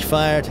 Breach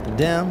fire, take it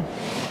down.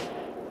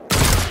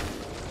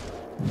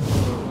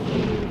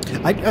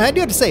 I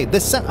do have to say,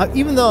 this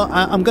even though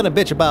I'm gonna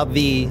bitch about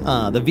the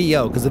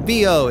VO, because the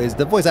VO is,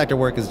 the voice actor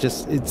work is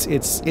just, it's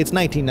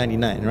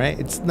 $19.99, right?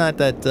 It's not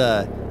that,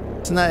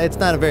 it's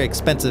not a very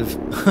expensive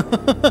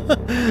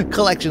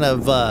collection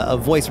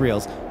of voice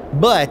reels,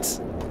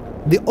 but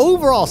the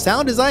overall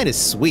sound design is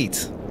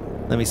sweet.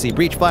 Let me see.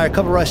 Breach fire,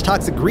 cover rush,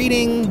 toxic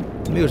greeting.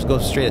 Maybe we'll just go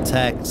straight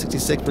attack.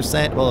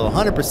 66%. Well,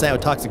 100%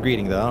 with toxic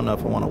greeting, though. I don't know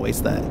if I want to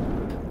waste that.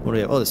 What do we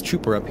have? Oh, this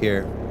trooper up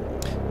here.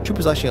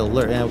 Trooper's actually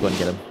alert. Yeah, we'll go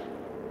ahead and get him.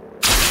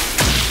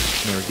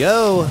 There we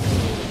go.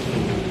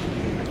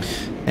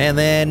 And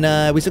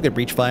then we still get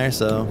breach fire,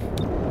 so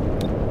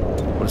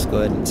we'll just go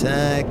ahead and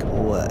attack.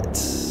 What?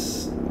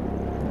 It's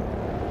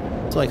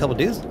only a couple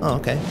dudes? Oh,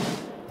 okay.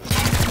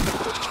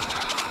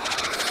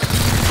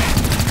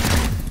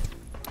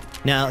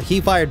 Now, he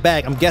fired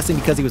back, I'm guessing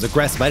because he was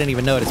aggressive. I didn't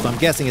even notice, but I'm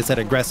guessing it said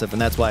aggressive,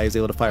 and that's why he was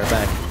able to fire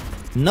back.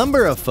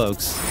 Number of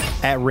folks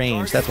at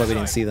range, that's why we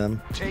didn't see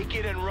them. Take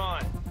it and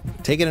run.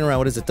 Take it and run.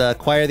 What is it?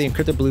 Acquire the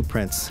encrypted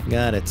blueprints.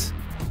 Got it.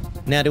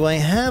 Now, do I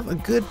have a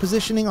good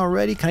positioning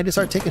already? Can I just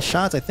start taking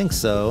shots? I think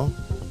so.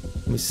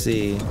 Let me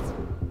see.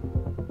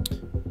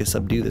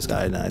 Subdue this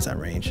guy. Nah, he's at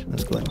range.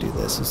 Let's go ahead and do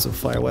this. This is a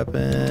fire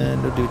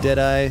weapon. We'll do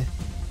Deadeye.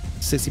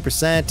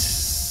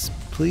 60%.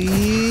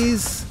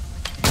 Please.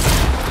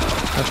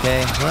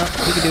 Okay, well,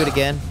 we can do it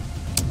again.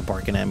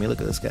 Barking at me, look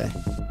at this guy.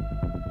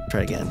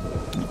 Try it again.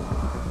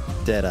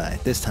 Deadeye.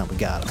 This time we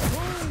got him.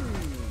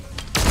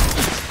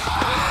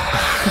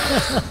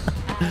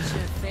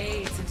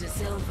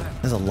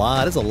 There's a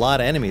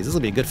lot of enemies. This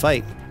will be a good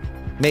fight.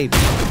 Maybe.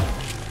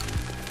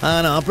 I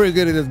don't know, I'm pretty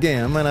good at this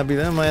game. It might not be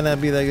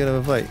that good of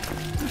a fight.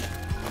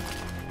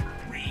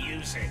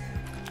 Reuse it.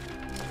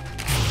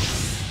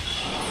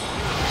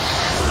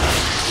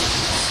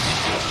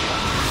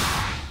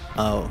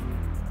 Oh.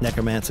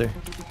 Necromancer.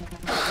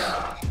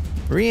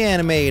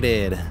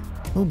 Reanimated.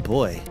 Oh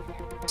boy.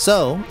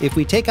 So, if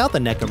we take out the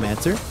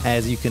Necromancer,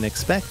 as you can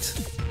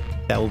expect,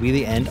 that will be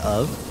the end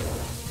of...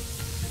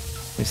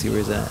 Let me see, where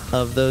is that?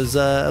 Of those,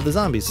 of the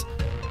zombies.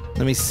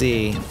 Let me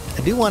see.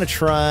 I do want to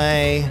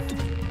try...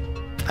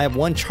 I have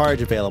 1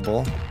 charge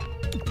available.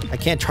 I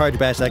can't charge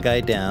bash that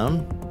guy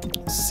down.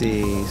 Let's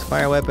see.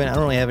 Fire weapon. I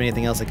don't really have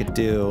anything else I could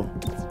do.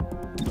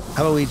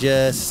 How about we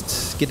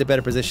just get to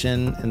better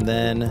position and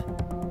then...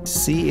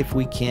 see if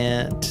we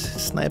can't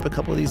snipe a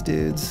couple of these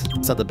dudes.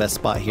 It's not the best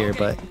spot here,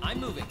 but I'm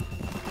moving.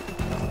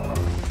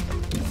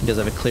 He does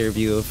have a clear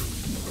view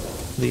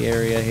of the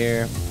area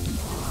here.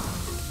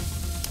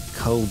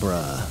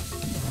 Cobra.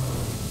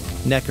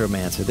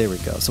 Necromancer, there we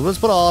go. So let's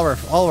put all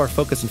of our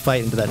focus and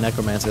fight into that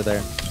Necromancer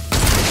there.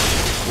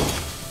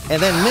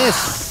 And then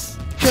miss!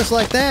 Just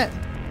like that!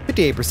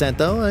 58%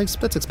 though,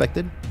 that's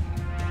expected.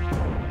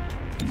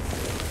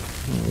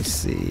 Let me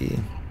see.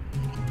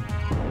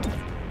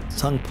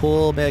 Tongue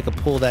pull, maybe I can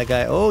pull that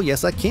guy. Oh,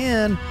 yes I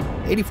can.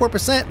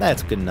 84%,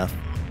 that's good enough.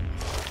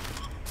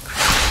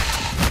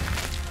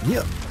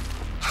 Yep.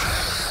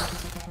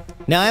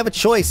 Now I have a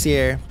choice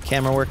here.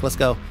 Camera work, let's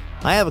go.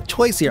 I have a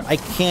choice here. I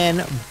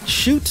can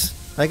shoot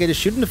I can just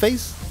shoot in the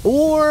face,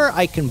 or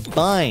I can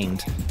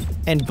bind.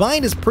 And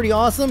bind is pretty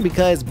awesome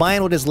because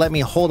bind will just let me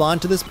hold on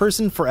to this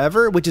person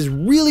forever, which is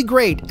really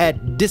great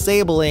at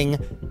disabling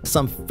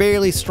some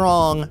fairly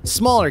strong,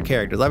 smaller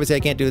characters. Obviously,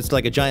 I can't do this to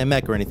like a giant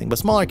mech or anything, but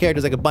smaller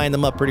characters, I could bind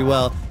them up pretty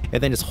well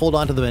and then just hold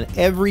on to them. And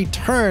every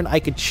turn, I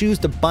could choose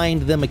to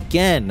bind them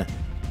again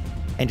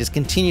and just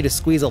continue to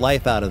squeeze a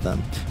life out of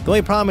them. The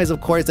only problem is, of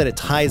course, that it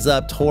ties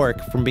up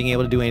Torque from being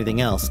able to do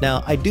anything else.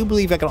 Now, I do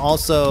believe I can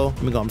also...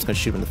 Let me go. I'm just going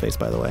to shoot him in the face,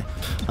 by the way.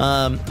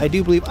 I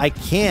do believe I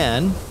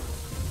can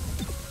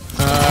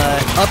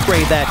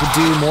upgrade that to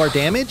do more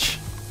damage,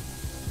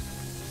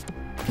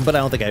 but I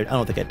don't think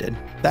I did.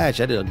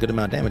 Actually, I did a good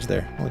amount of damage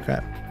there. Holy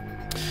crap!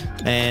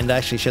 And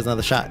actually, she has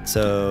another shot,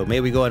 so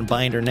maybe we go ahead and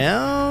bind her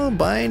now.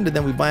 Bind, and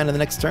then we bind on the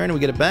next turn, and we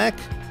get it back.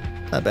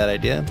 Not a bad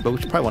idea, but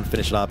we should probably want to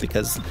finish it off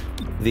because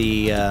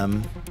the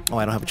oh,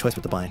 I don't have a choice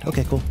but to bind.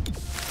 Okay, cool.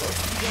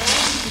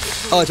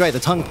 Oh, that's right. The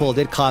tongue pull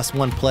did cost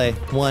one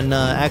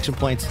action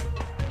point.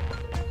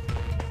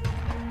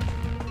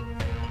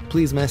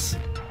 Please miss.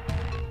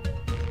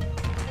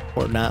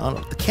 Or not. I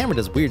don't know. The camera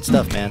does weird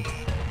stuff, man.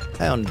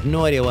 I have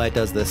no idea why it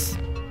does this.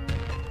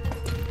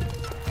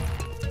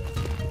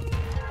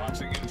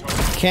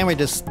 Camera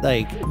just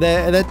like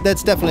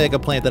that's definitely a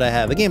complaint that I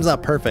have. The game's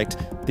not perfect.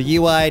 The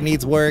UI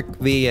needs work.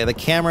 The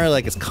camera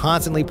like is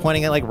constantly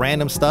pointing at like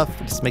random stuff.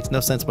 It just makes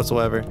no sense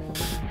whatsoever.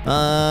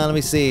 Let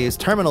me see. It's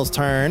Terminal's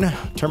turn.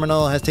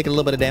 Terminal has taken a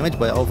little bit of damage,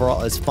 but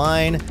overall is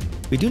fine.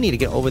 We do need to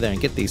get over there and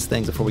get these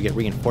things before we get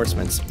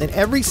reinforcements. In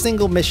every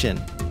single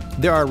mission,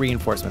 there are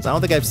reinforcements. I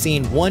don't think I've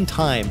seen one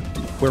time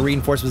where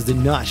reinforcements did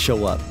not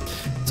show up.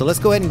 So let's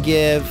go ahead and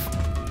give...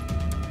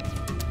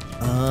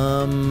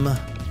 we'll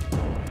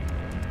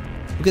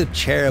give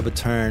Cherub a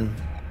turn.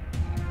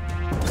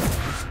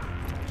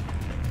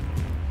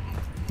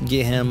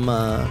 Get him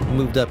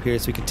moved up here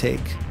so we can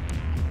take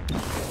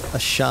a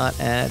shot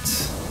at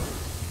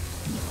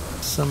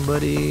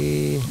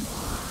somebody.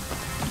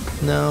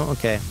 No?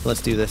 Okay,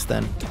 let's do this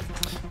then.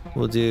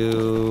 We'll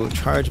do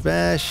Charge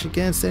Bash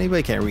against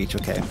anybody. Can't reach.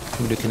 Okay.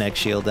 We'll do Connect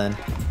Shield then.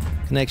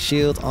 Connect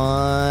Shield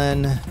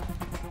on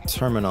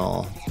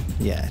Terminal.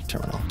 Yeah,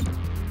 Terminal.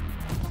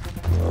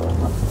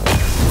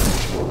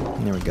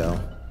 There we go.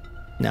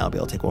 Now I'll be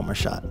able to take one more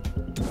shot.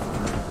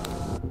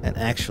 And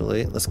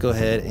actually, let's go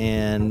ahead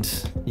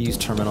and use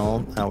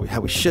Terminal how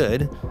we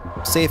should.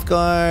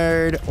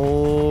 Safeguard.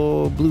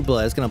 Oh, Blue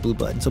Blood. It's gonna Blue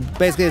Blood. So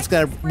basically, it's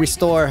gonna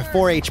restore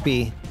 4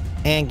 HP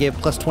and give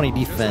plus 20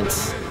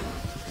 defense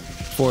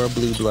for a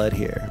Blue Blood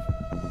here.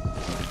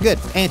 Good.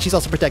 And she's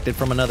also protected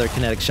from another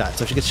kinetic shot.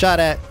 So if she gets shot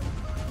at,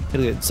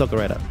 it'll soak her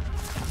right up.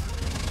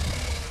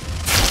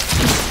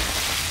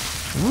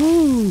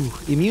 Woo!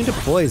 Immune to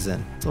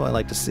poison. That's what I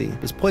like to see.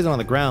 There's poison on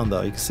the ground,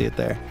 though. You can see it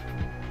there.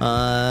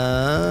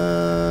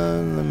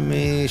 Let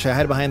me... Should I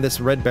hide behind this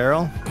red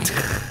barrel?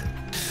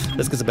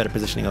 Let's get some better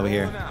positioning over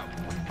here.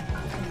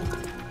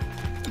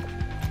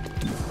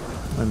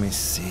 Let me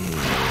see.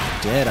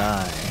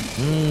 Deadeye.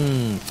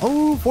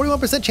 Oh,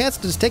 41% chance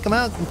to just take him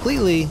out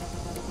completely.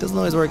 Doesn't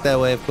always work that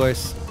way, of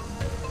course.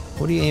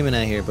 What are you aiming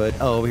at here, bud?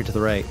 Oh, over here to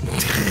the right.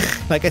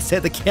 Like I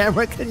said, the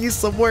camera could use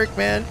some work,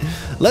 man.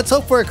 Let's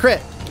hope for a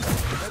crit.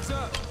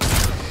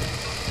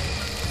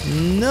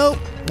 Nope.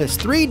 There's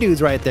 3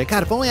 dudes right there.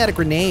 God, if only I had a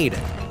grenade.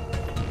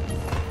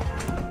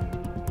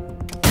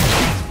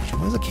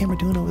 What is the camera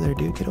doing over there,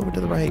 dude? Get over to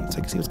the right so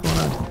I can see what's going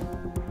on.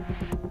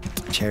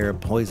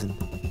 Cherub poison.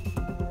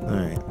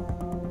 Alright.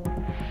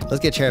 Let's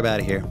get Cherub out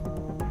of here.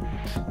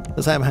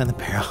 Let's hide behind the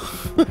barrel.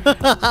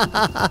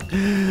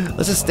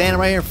 Let's just stand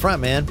right here in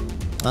front, man.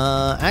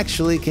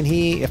 Actually, can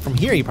he... From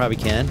here, he probably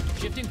can.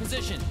 Shifting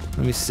position.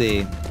 Let me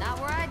see. Not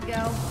where I'd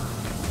go.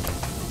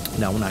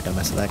 No, we're not gonna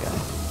mess with that guy.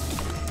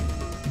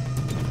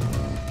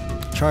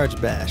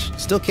 Charge Bash.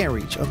 Still can't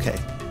reach. Okay.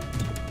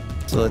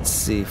 So let's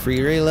see.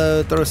 Free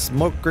reload. Throw a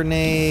smoke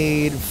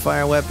grenade.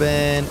 Fire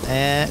weapon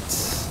at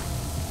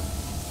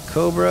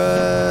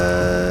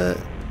Cobra.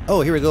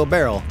 Oh, here we go.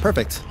 Barrel.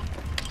 Perfect.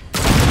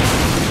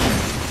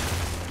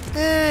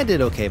 I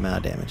did okay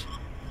amount of damage.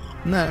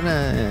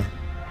 No.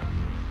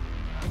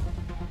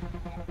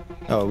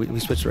 Oh, we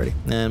switched already.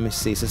 Let me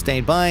see.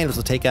 Sustained bind. This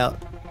will take out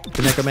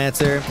the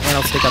Necromancer. And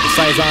also take out the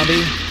Psy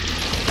Zombie.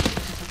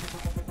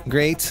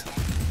 Great.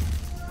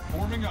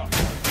 Forming up.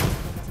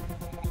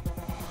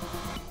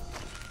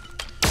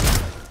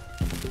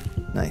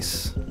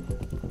 Nice.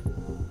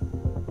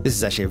 This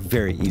is actually a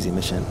very easy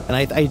mission. And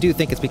I do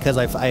think it's because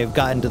I've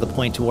gotten to the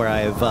point to where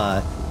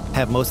I've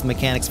have most of the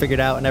mechanics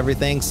figured out and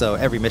everything, so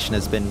every mission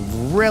has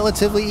been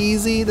relatively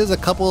easy. There's a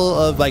couple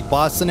of like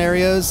boss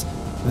scenarios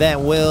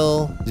that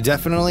will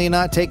definitely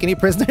not take any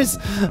prisoners,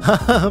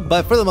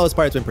 but for the most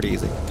part it's been pretty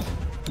easy.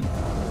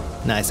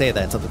 Now I say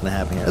that and something's gonna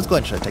happen here. Let's go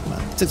ahead and try to take them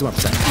out.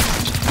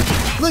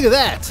 61%. Look at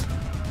that!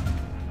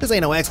 This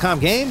ain't no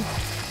XCOM game.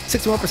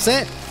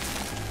 61%.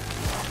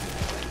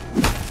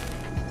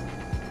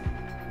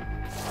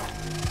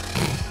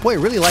 Boy, I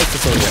really like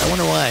this over here. I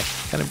wonder why.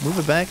 Kind of move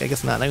it back? I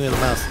guess not. Not even with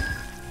the mouse.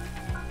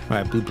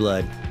 Alright, Blue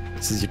Blood.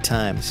 This is your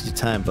time. This is your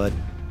time, bud.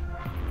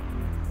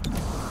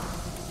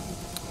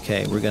 Okay,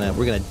 Okay, we're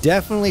gonna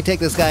definitely take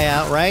this guy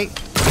out, right?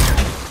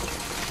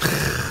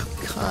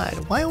 God,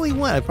 why only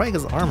one? Probably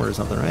because of armor or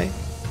something, right?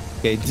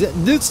 Okay,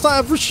 this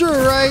time for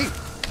sure, right?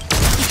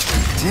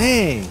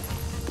 Dang.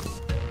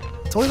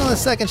 It's always on the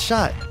second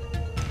shot.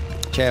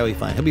 Chad will be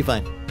fine. He'll be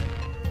fine.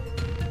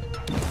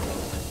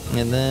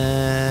 And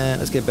then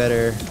let's get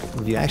better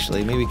review.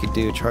 Actually, maybe we could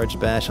do a charge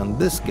bash on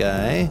this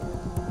guy,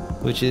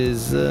 which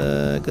is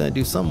gonna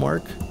do some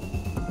work.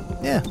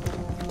 Yeah.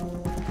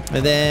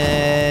 And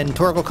then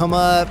Torque will come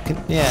up.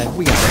 Yeah,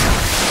 we got it.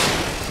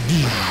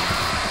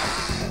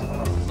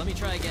 Let me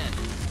try again.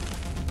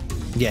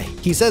 Yeah,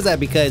 he says that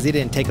because he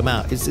didn't take him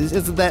out. It's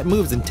that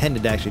move's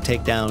intended to actually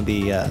take down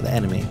the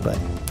enemy, but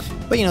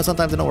you know,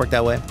 sometimes it don't work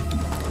that way.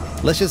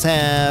 Let's just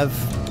have.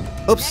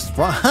 Oops,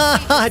 wrong.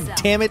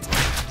 Damn it.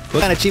 We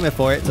got an achievement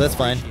for it, so that's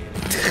fine.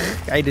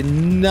 I did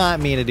not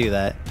mean to do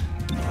that.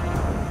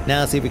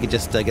 Now let's see if we can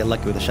just get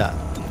lucky with a shot.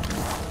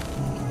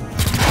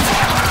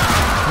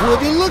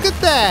 Would you look at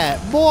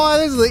that? Boy,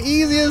 this is the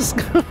easiest.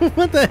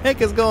 What the heck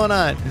is going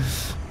on?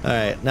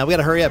 Alright, now we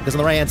gotta hurry up because on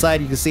the right hand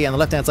side you can see on the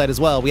left hand side as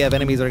well we have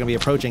enemies that are gonna be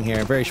approaching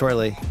here very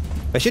shortly.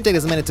 I should take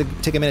a minute to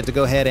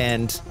go ahead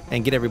and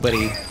get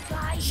everybody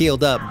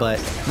healed up,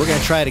 but we're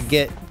gonna try to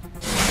get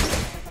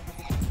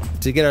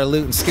our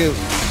loot and scoop.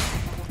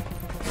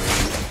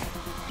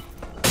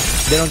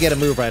 They don't get a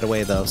move right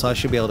away though, so I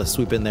should be able to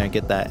swoop in there and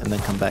get that and then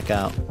come back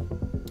out.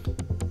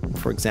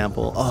 For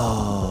example,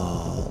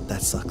 oh,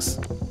 that sucks.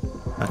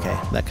 Okay,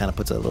 that kind of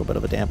puts a little bit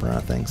of a dampener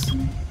on things.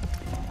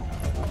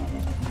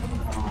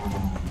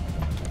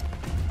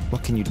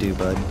 What can you do,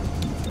 bud?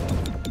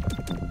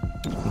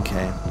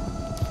 Okay.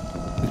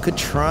 We could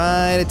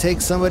try to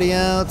take somebody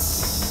out,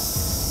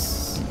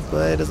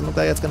 but it doesn't look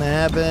like that's gonna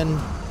happen.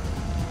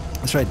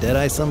 Let's try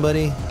Deadeye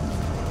somebody.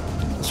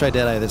 Let's try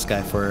Deadeye this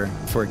guy for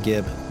a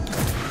gib.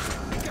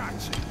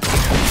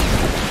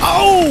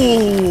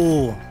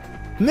 Oh!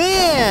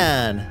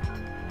 Man!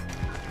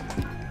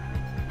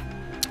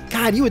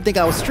 God, you would think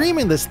I was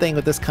streaming this thing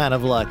with this kind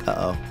of luck.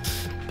 Uh-oh.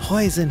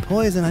 Poison,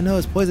 poison. I know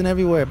it's poison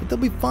everywhere, but they'll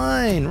be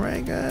fine,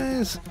 right,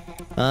 guys?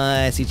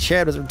 I see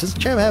Cherub. Does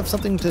Cherub have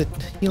something to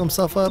heal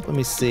himself up? Let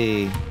me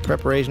see.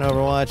 Preparation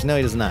Overwatch. No,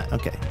 he does not.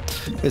 Okay.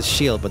 His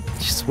shield, but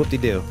just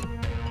whoop-de-doo.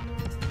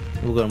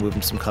 We'll go and move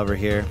him some cover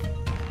here.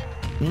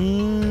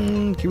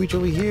 Can you reach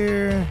over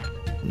here?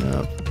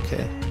 No.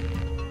 Okay.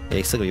 Yeah,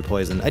 he's still gonna be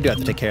poisoned. I do have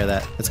to take care of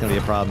that. It's gonna be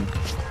a problem.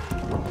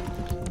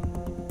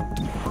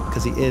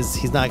 Because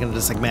he's not gonna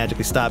just like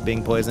magically stop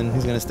being poisoned.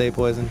 He's gonna stay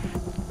poisoned.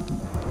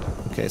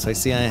 Okay, so I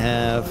see I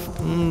have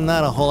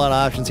not a whole lot of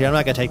options here. I'm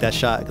not gonna take that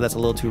shot because that's a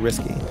little too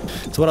risky.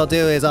 So what I'll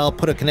do is I'll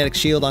put a kinetic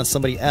shield on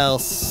somebody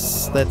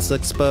else that's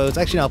exposed.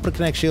 Actually, no, I'll put a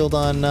kinetic shield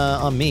on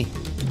me.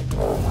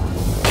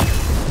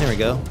 There we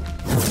go.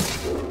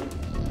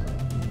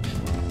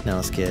 Now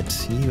let's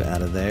get you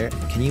out of there.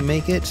 Can you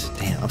make it?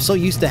 Damn, I'm so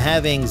used to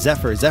having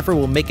Zephyr. Zephyr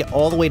will make it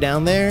all the way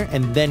down there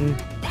and then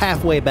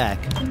halfway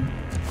back.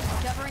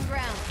 Covering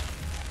ground.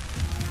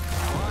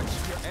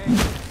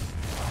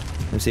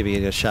 Let me see if we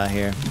can get a shot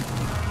here.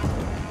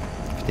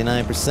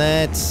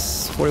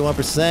 59%,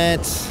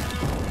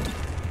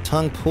 41%.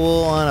 Tongue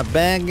pull on a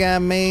bad guy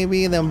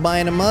maybe, then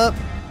bind him up.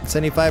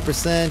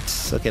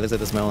 75%. Okay, looks like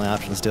that's my only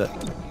option. Let's do it.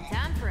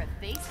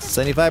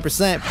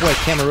 75%. Boy,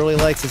 camera really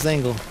likes this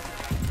angle.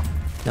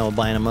 Now we'll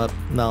bind him up.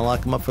 Now I'll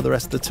lock him up for the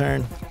rest of the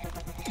turn.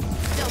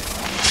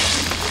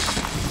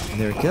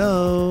 There we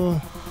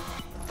go.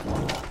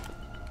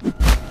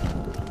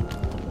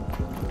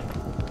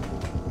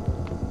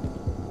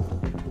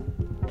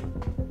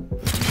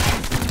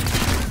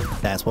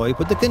 That's why we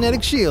put the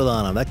kinetic shield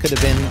on him. That could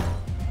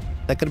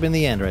have been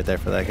the end right there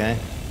for that guy.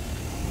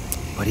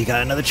 But he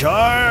got another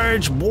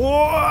charge,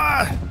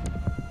 boy!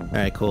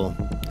 Alright, cool.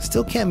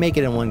 Still can't make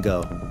it in one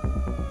go.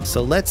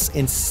 So let's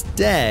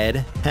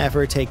instead have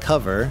her take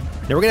cover.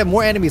 Now we're gonna have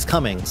more enemies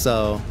coming,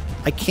 so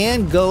I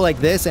can go like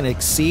this and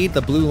exceed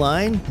the blue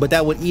line, but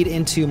that would eat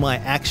into my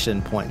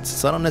action points.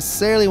 So I don't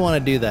necessarily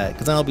want to do that,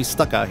 because then I'll be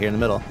stuck out here in the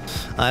middle.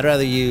 I'd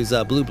rather use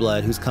Blue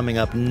Blood, who's coming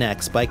up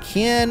next, but I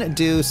can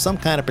do some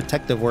kind of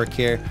protective work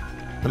here.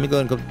 Let me go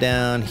and go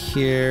down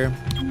here,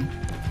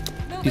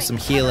 do some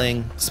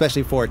healing,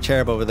 especially for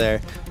Cherub over there.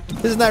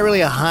 This is not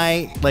really a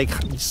high, like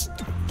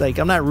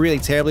I'm not really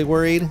terribly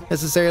worried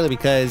necessarily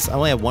because I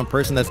only have one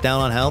person that's down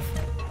on health,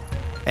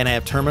 and I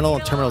have Terminal,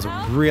 and Terminal's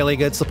really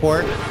good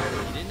support.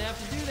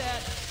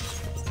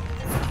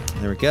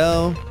 There we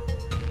go.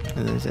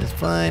 And that's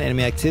fine.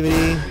 Enemy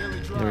activity.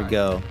 There we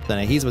go.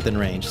 Then he's within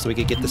range, so we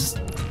could get this.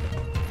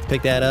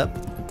 Pick that up.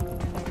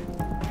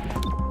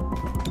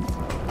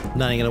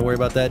 Not even gonna worry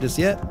about that just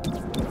yet.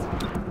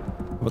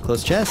 Have a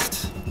close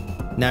chest.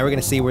 Now we're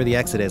gonna see where the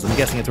exit is. I'm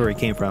guessing it's where he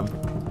came from.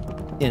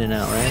 In and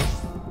out, right?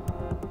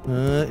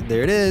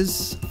 There it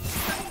is.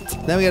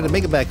 Now we gotta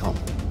make it back home.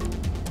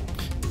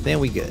 Then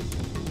we good.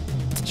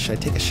 Should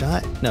I take a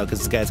shot? No, because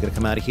this guy's gonna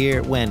come out of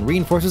here when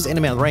reinforces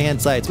enemy on the right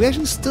hand side. So we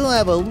actually still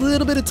have a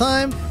little bit of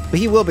time, but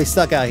he will be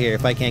stuck out here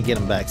if I can't get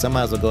him back. So I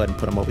might as well go ahead and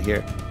put him over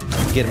here.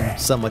 Get him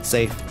somewhat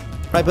safe.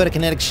 Probably put a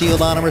kinetic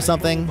shield on him or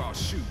something.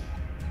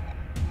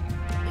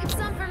 It's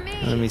some for me.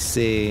 Let me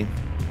see.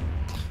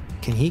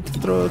 Can he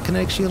throw a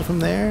kinetic shield from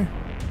there?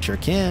 Sure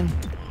can.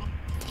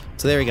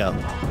 So there we go.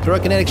 Throw a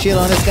kinetic shield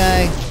on this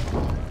guy.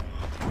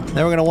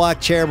 Then we're gonna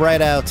walk Cherub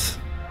right out.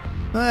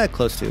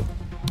 Close to.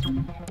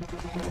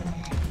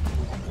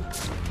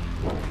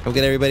 We'll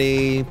get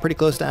everybody pretty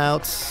close to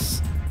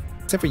outs.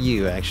 Except for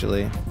you,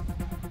 actually.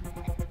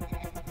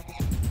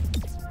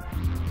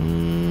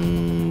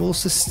 We'll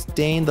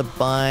sustain the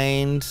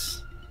bind.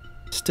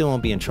 Still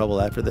won't be in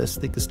trouble after this.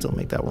 They can still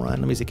make that run.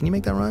 Let me see. Can you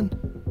make that run?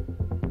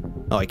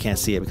 Oh, I can't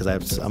see it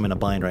because I'm in a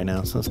bind right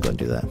now. So let's go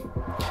ahead and do that.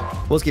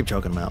 We'll just keep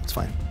choking them out. It's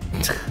fine.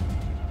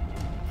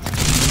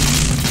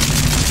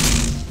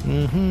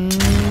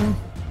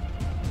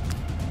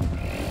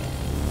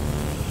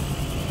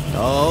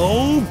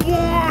 Oh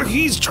boy,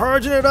 he's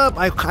charging it up.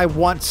 I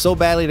want so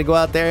badly to go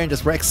out there and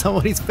just wreck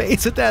somebody's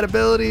face with that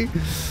ability.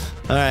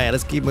 All right,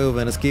 let's keep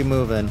moving. Let's keep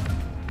moving.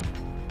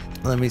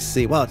 Let me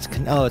see. Wow, it's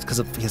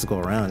because he has to go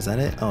around. Is that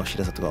it? Oh, she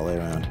does have to go all the way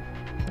around.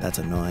 That's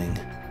annoying.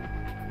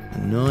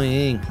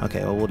 Annoying.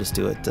 Okay, well, we'll just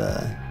do it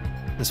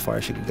as far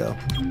as she can go.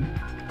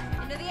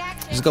 Into the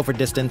action. Just go for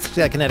distance. She's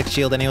got a kinetic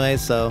shield anyway,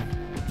 so.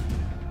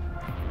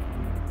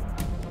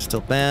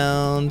 Still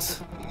bound.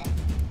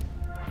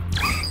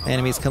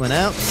 Enemies coming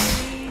out.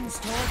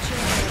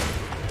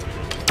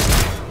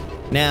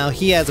 Now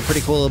he has a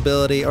pretty cool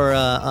ability or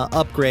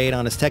upgrade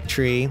on his tech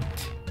tree,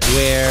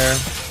 where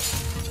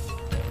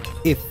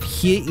if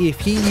he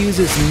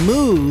uses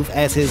move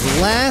as his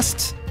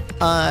last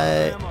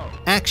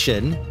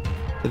action,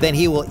 then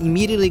he will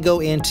immediately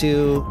go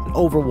into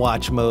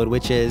Overwatch mode,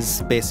 which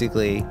is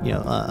basically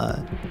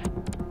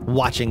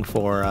watching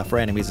for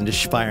enemies and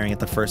just firing at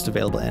the first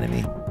available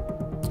enemy.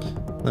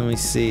 Let me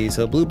see.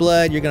 So blue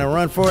blood, you're gonna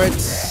run for it.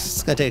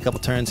 It's gonna take a couple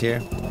turns here.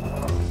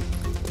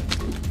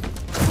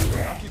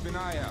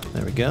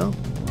 There we go.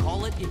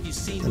 Call it if you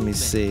see Let me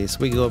see. So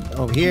we go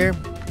over here.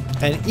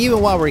 And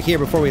even while we're here,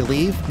 before we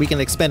leave, we can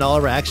expend all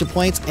of our action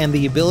points, and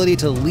the ability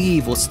to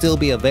leave will still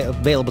be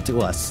available to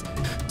us.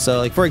 So,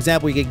 like, for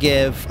example, we could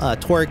give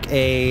Torque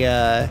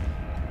a...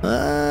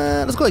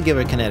 let's go ahead and give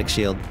her a kinetic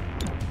shield.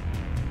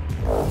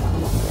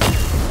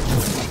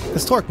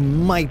 This Torque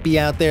might be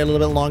out there a little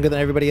bit longer than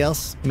everybody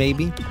else.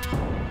 Maybe.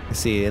 Let's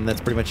see, and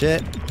that's pretty much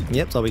it.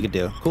 Yep, that's all we could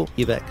do. Cool,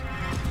 you back.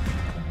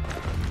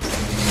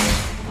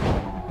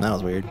 That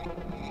was weird.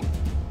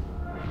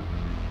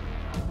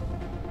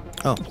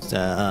 Oh,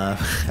 I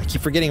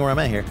keep forgetting where I'm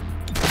at here.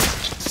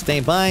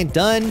 Stay bind,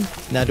 done.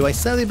 Now, do I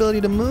still have the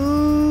ability to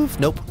move?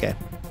 Nope, okay.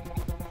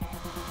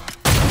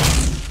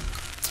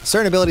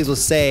 Certain abilities will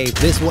say,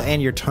 this will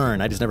end your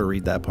turn. I just never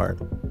read that part.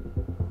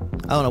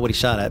 I don't know what he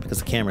shot at because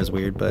the camera's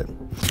weird, but...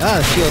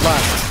 Ah, shield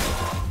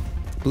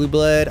lost. Blue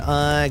blood,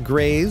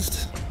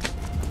 grazed.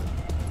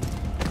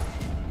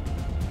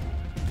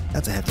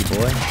 That's a hefty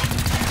boy.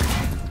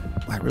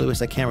 I really wish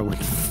that camera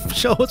would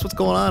show us what's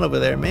going on over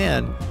there,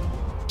 man.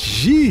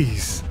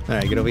 Jeez.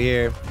 Alright, get over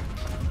here.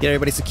 Get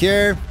everybody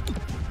secure.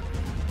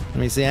 Let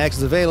me see,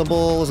 actions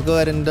available. Let's go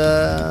ahead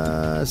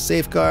and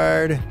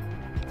safeguard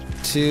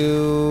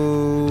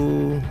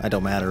to... I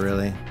don't matter,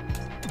 really.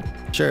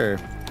 Sure.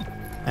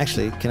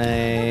 Actually, can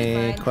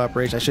I...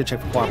 Cooperation? I should check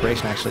for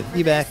cooperation, actually.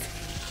 Evac.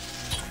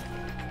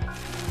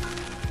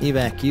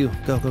 Evac, you.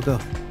 Go, go, go.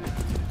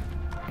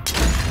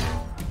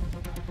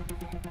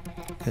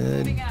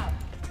 Good.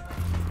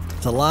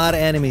 It's a lot of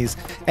enemies.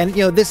 And,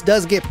 you know, this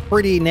does get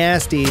pretty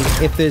nasty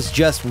if there's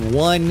just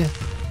one...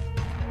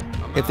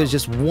 If there's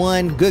just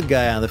one good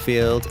guy on the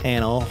field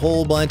and a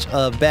whole bunch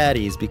of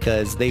baddies,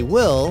 because they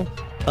will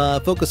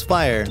focus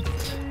fire.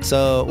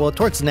 So, well,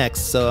 Torque's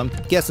next, so I'm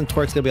guessing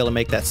Torque's gonna be able to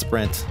make that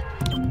sprint.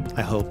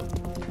 I hope.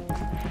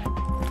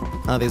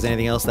 I don't think there's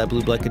anything else that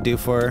Blue Blood could do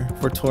for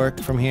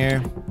Torque from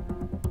here.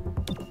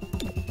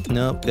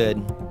 Nope,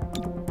 good.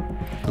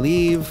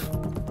 Leave.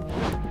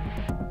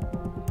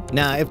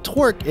 Now, if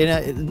Torque,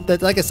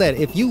 like I said,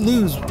 if you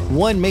lose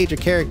one major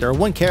character, or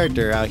one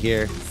character out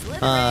here,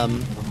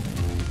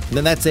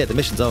 then that's it, the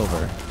mission's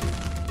over.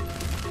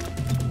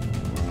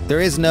 There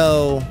is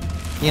no,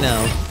 you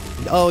know,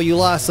 oh, you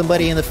lost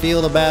somebody in the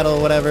field of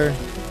battle, whatever.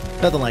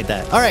 Nothing like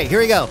that. Alright, here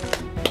we go.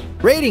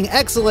 Rating,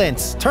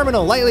 excellence.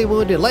 Terminal, lightly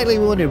wounded,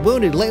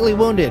 wounded, lightly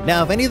wounded.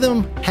 Now, if any of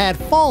them had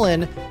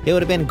fallen, it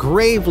would have been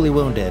gravely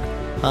wounded.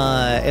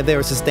 If they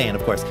were sustained,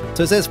 of course.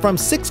 So it says, from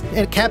 6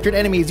 captured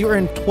enemies, you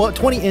earn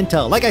 20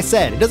 intel. Like I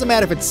said, it doesn't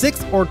matter if it's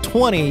 6 or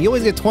 20, you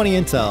always get 20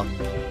 intel.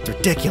 It's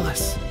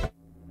ridiculous.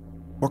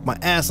 Work my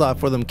ass off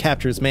for them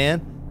captures,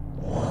 man.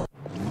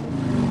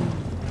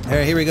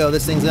 Alright, here we go.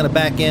 This thing's gonna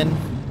back in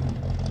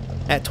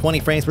at 20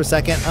 frames per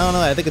second. I don't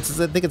know, I think it's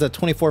a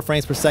 24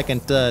 frames per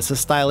second. It's a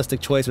stylistic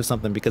choice or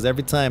something, because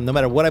every time, no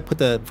matter what I put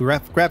the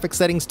graphic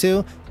settings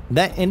to,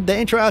 the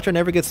intro outro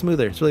never gets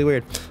smoother. It's really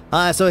weird.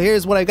 So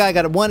here's what I got. I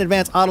got 1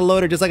 advanced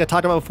autoloader, just like I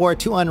talked about before,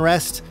 2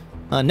 unrest,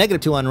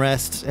 -2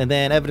 unrest, and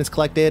then evidence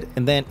collected.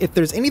 And then if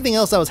there's anything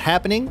else that was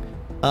happening,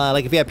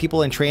 like if you have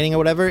people in training or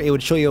whatever, it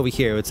would show you over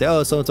here. It would say,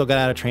 oh, so-and-so got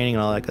out of training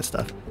and all that good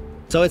stuff.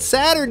 So it's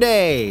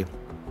Saturday!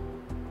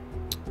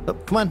 Oh,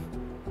 come on.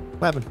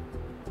 What happened?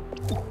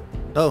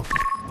 Oh.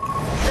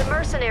 The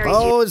mercenaries.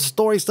 Oh,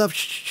 story stuff.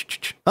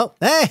 Shh. Oh,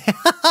 hey!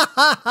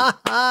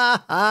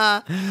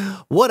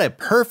 What a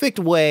perfect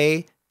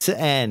way to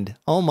end.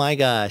 Oh my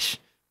gosh.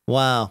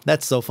 Wow,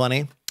 that's so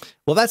funny.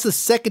 Well, that's the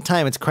second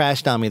time it's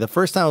crashed on me. The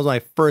first time was when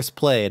I first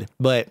played.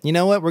 But you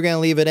know what? We're going to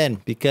leave it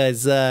in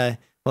because,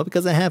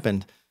 because it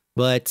happened.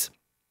 But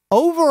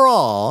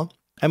overall,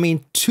 I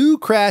mean, 2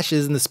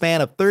 crashes in the span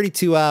of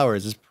 32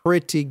 hours is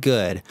pretty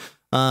good.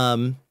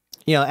 You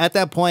know, at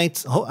that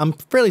point, I'm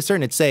fairly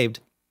certain it's saved.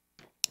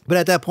 But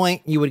at that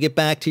point, you would get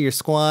back to your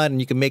squad and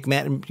you can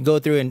go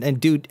through and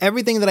do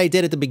everything that I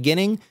did at the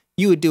beginning,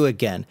 you would do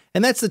again.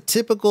 And that's the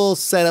typical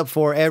setup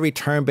for every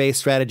turn-based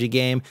strategy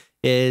game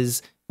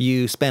is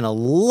you spend a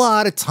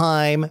lot of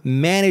time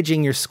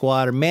managing your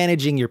squad or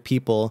managing your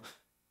people,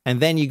 and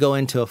then you go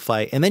into a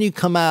fight. And then you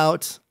come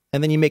out,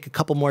 and then you make a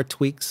couple more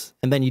tweaks,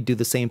 and then you do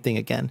the same thing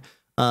again.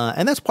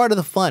 And that's part of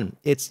the fun.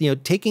 It's, you know,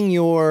 taking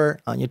your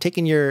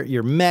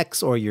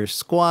mechs or your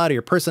squad or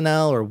your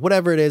personnel or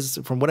whatever it is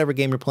from whatever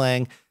game you're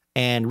playing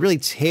and really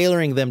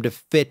tailoring them to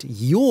fit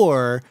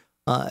your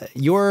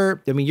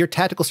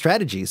tactical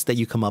strategies that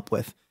you come up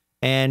with.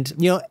 And,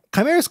 you know,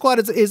 Chimera Squad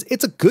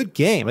it's a good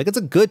game. Like, it's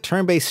a good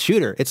turn-based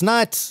shooter. It's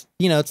not,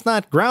 you know, it's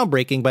not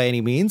groundbreaking by any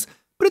means,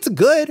 but it's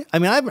good. I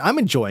mean, I'm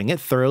enjoying it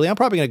thoroughly. I'm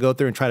probably going to go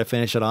through and try to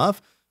finish it off,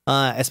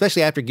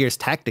 especially after Gears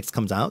Tactics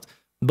comes out.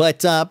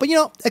 But you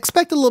know,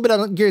 expect a little bit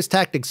of Gears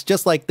Tactics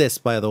just like this,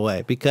 by the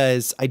way,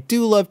 because I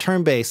do love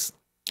turn-based,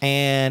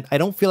 and I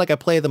don't feel like I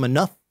play them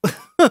enough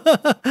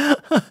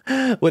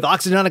with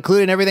Oxygen not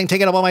included and everything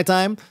taking up all my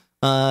time.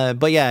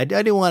 But yeah, I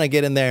do want to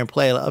get in there and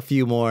play a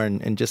few more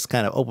and just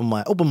kind of open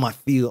my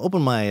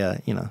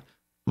you know,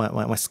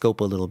 my scope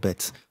a little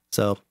bit.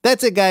 So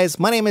that's it, guys.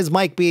 My name is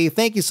Mike B.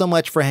 Thank you so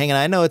much for hanging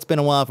out. I know it's been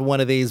a while for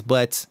one of these,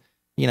 but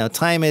you know,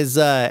 time is,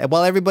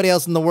 while everybody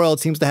else in the world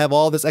seems to have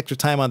all this extra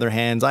time on their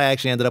hands, I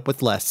actually ended up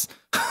with less.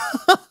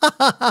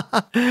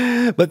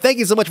 But thank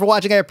you so much for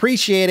watching. I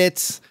appreciate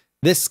it.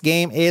 This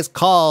game is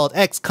called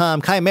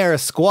XCOM Chimera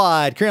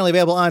Squad, currently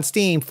available on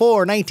Steam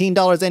for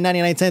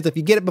 $19.99. If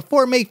you get it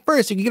before May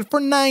 1st, you can get it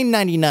for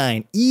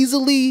 $9.99.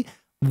 Easily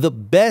the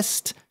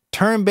best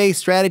turn-based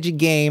strategy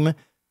game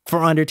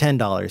for under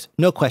 $10.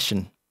 No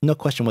question. No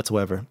question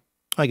whatsoever.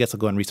 I guess I'll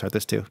go and restart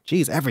this too.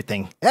 Jeez,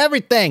 everything.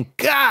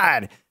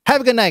 God!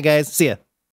 Have a good night, guys. See ya.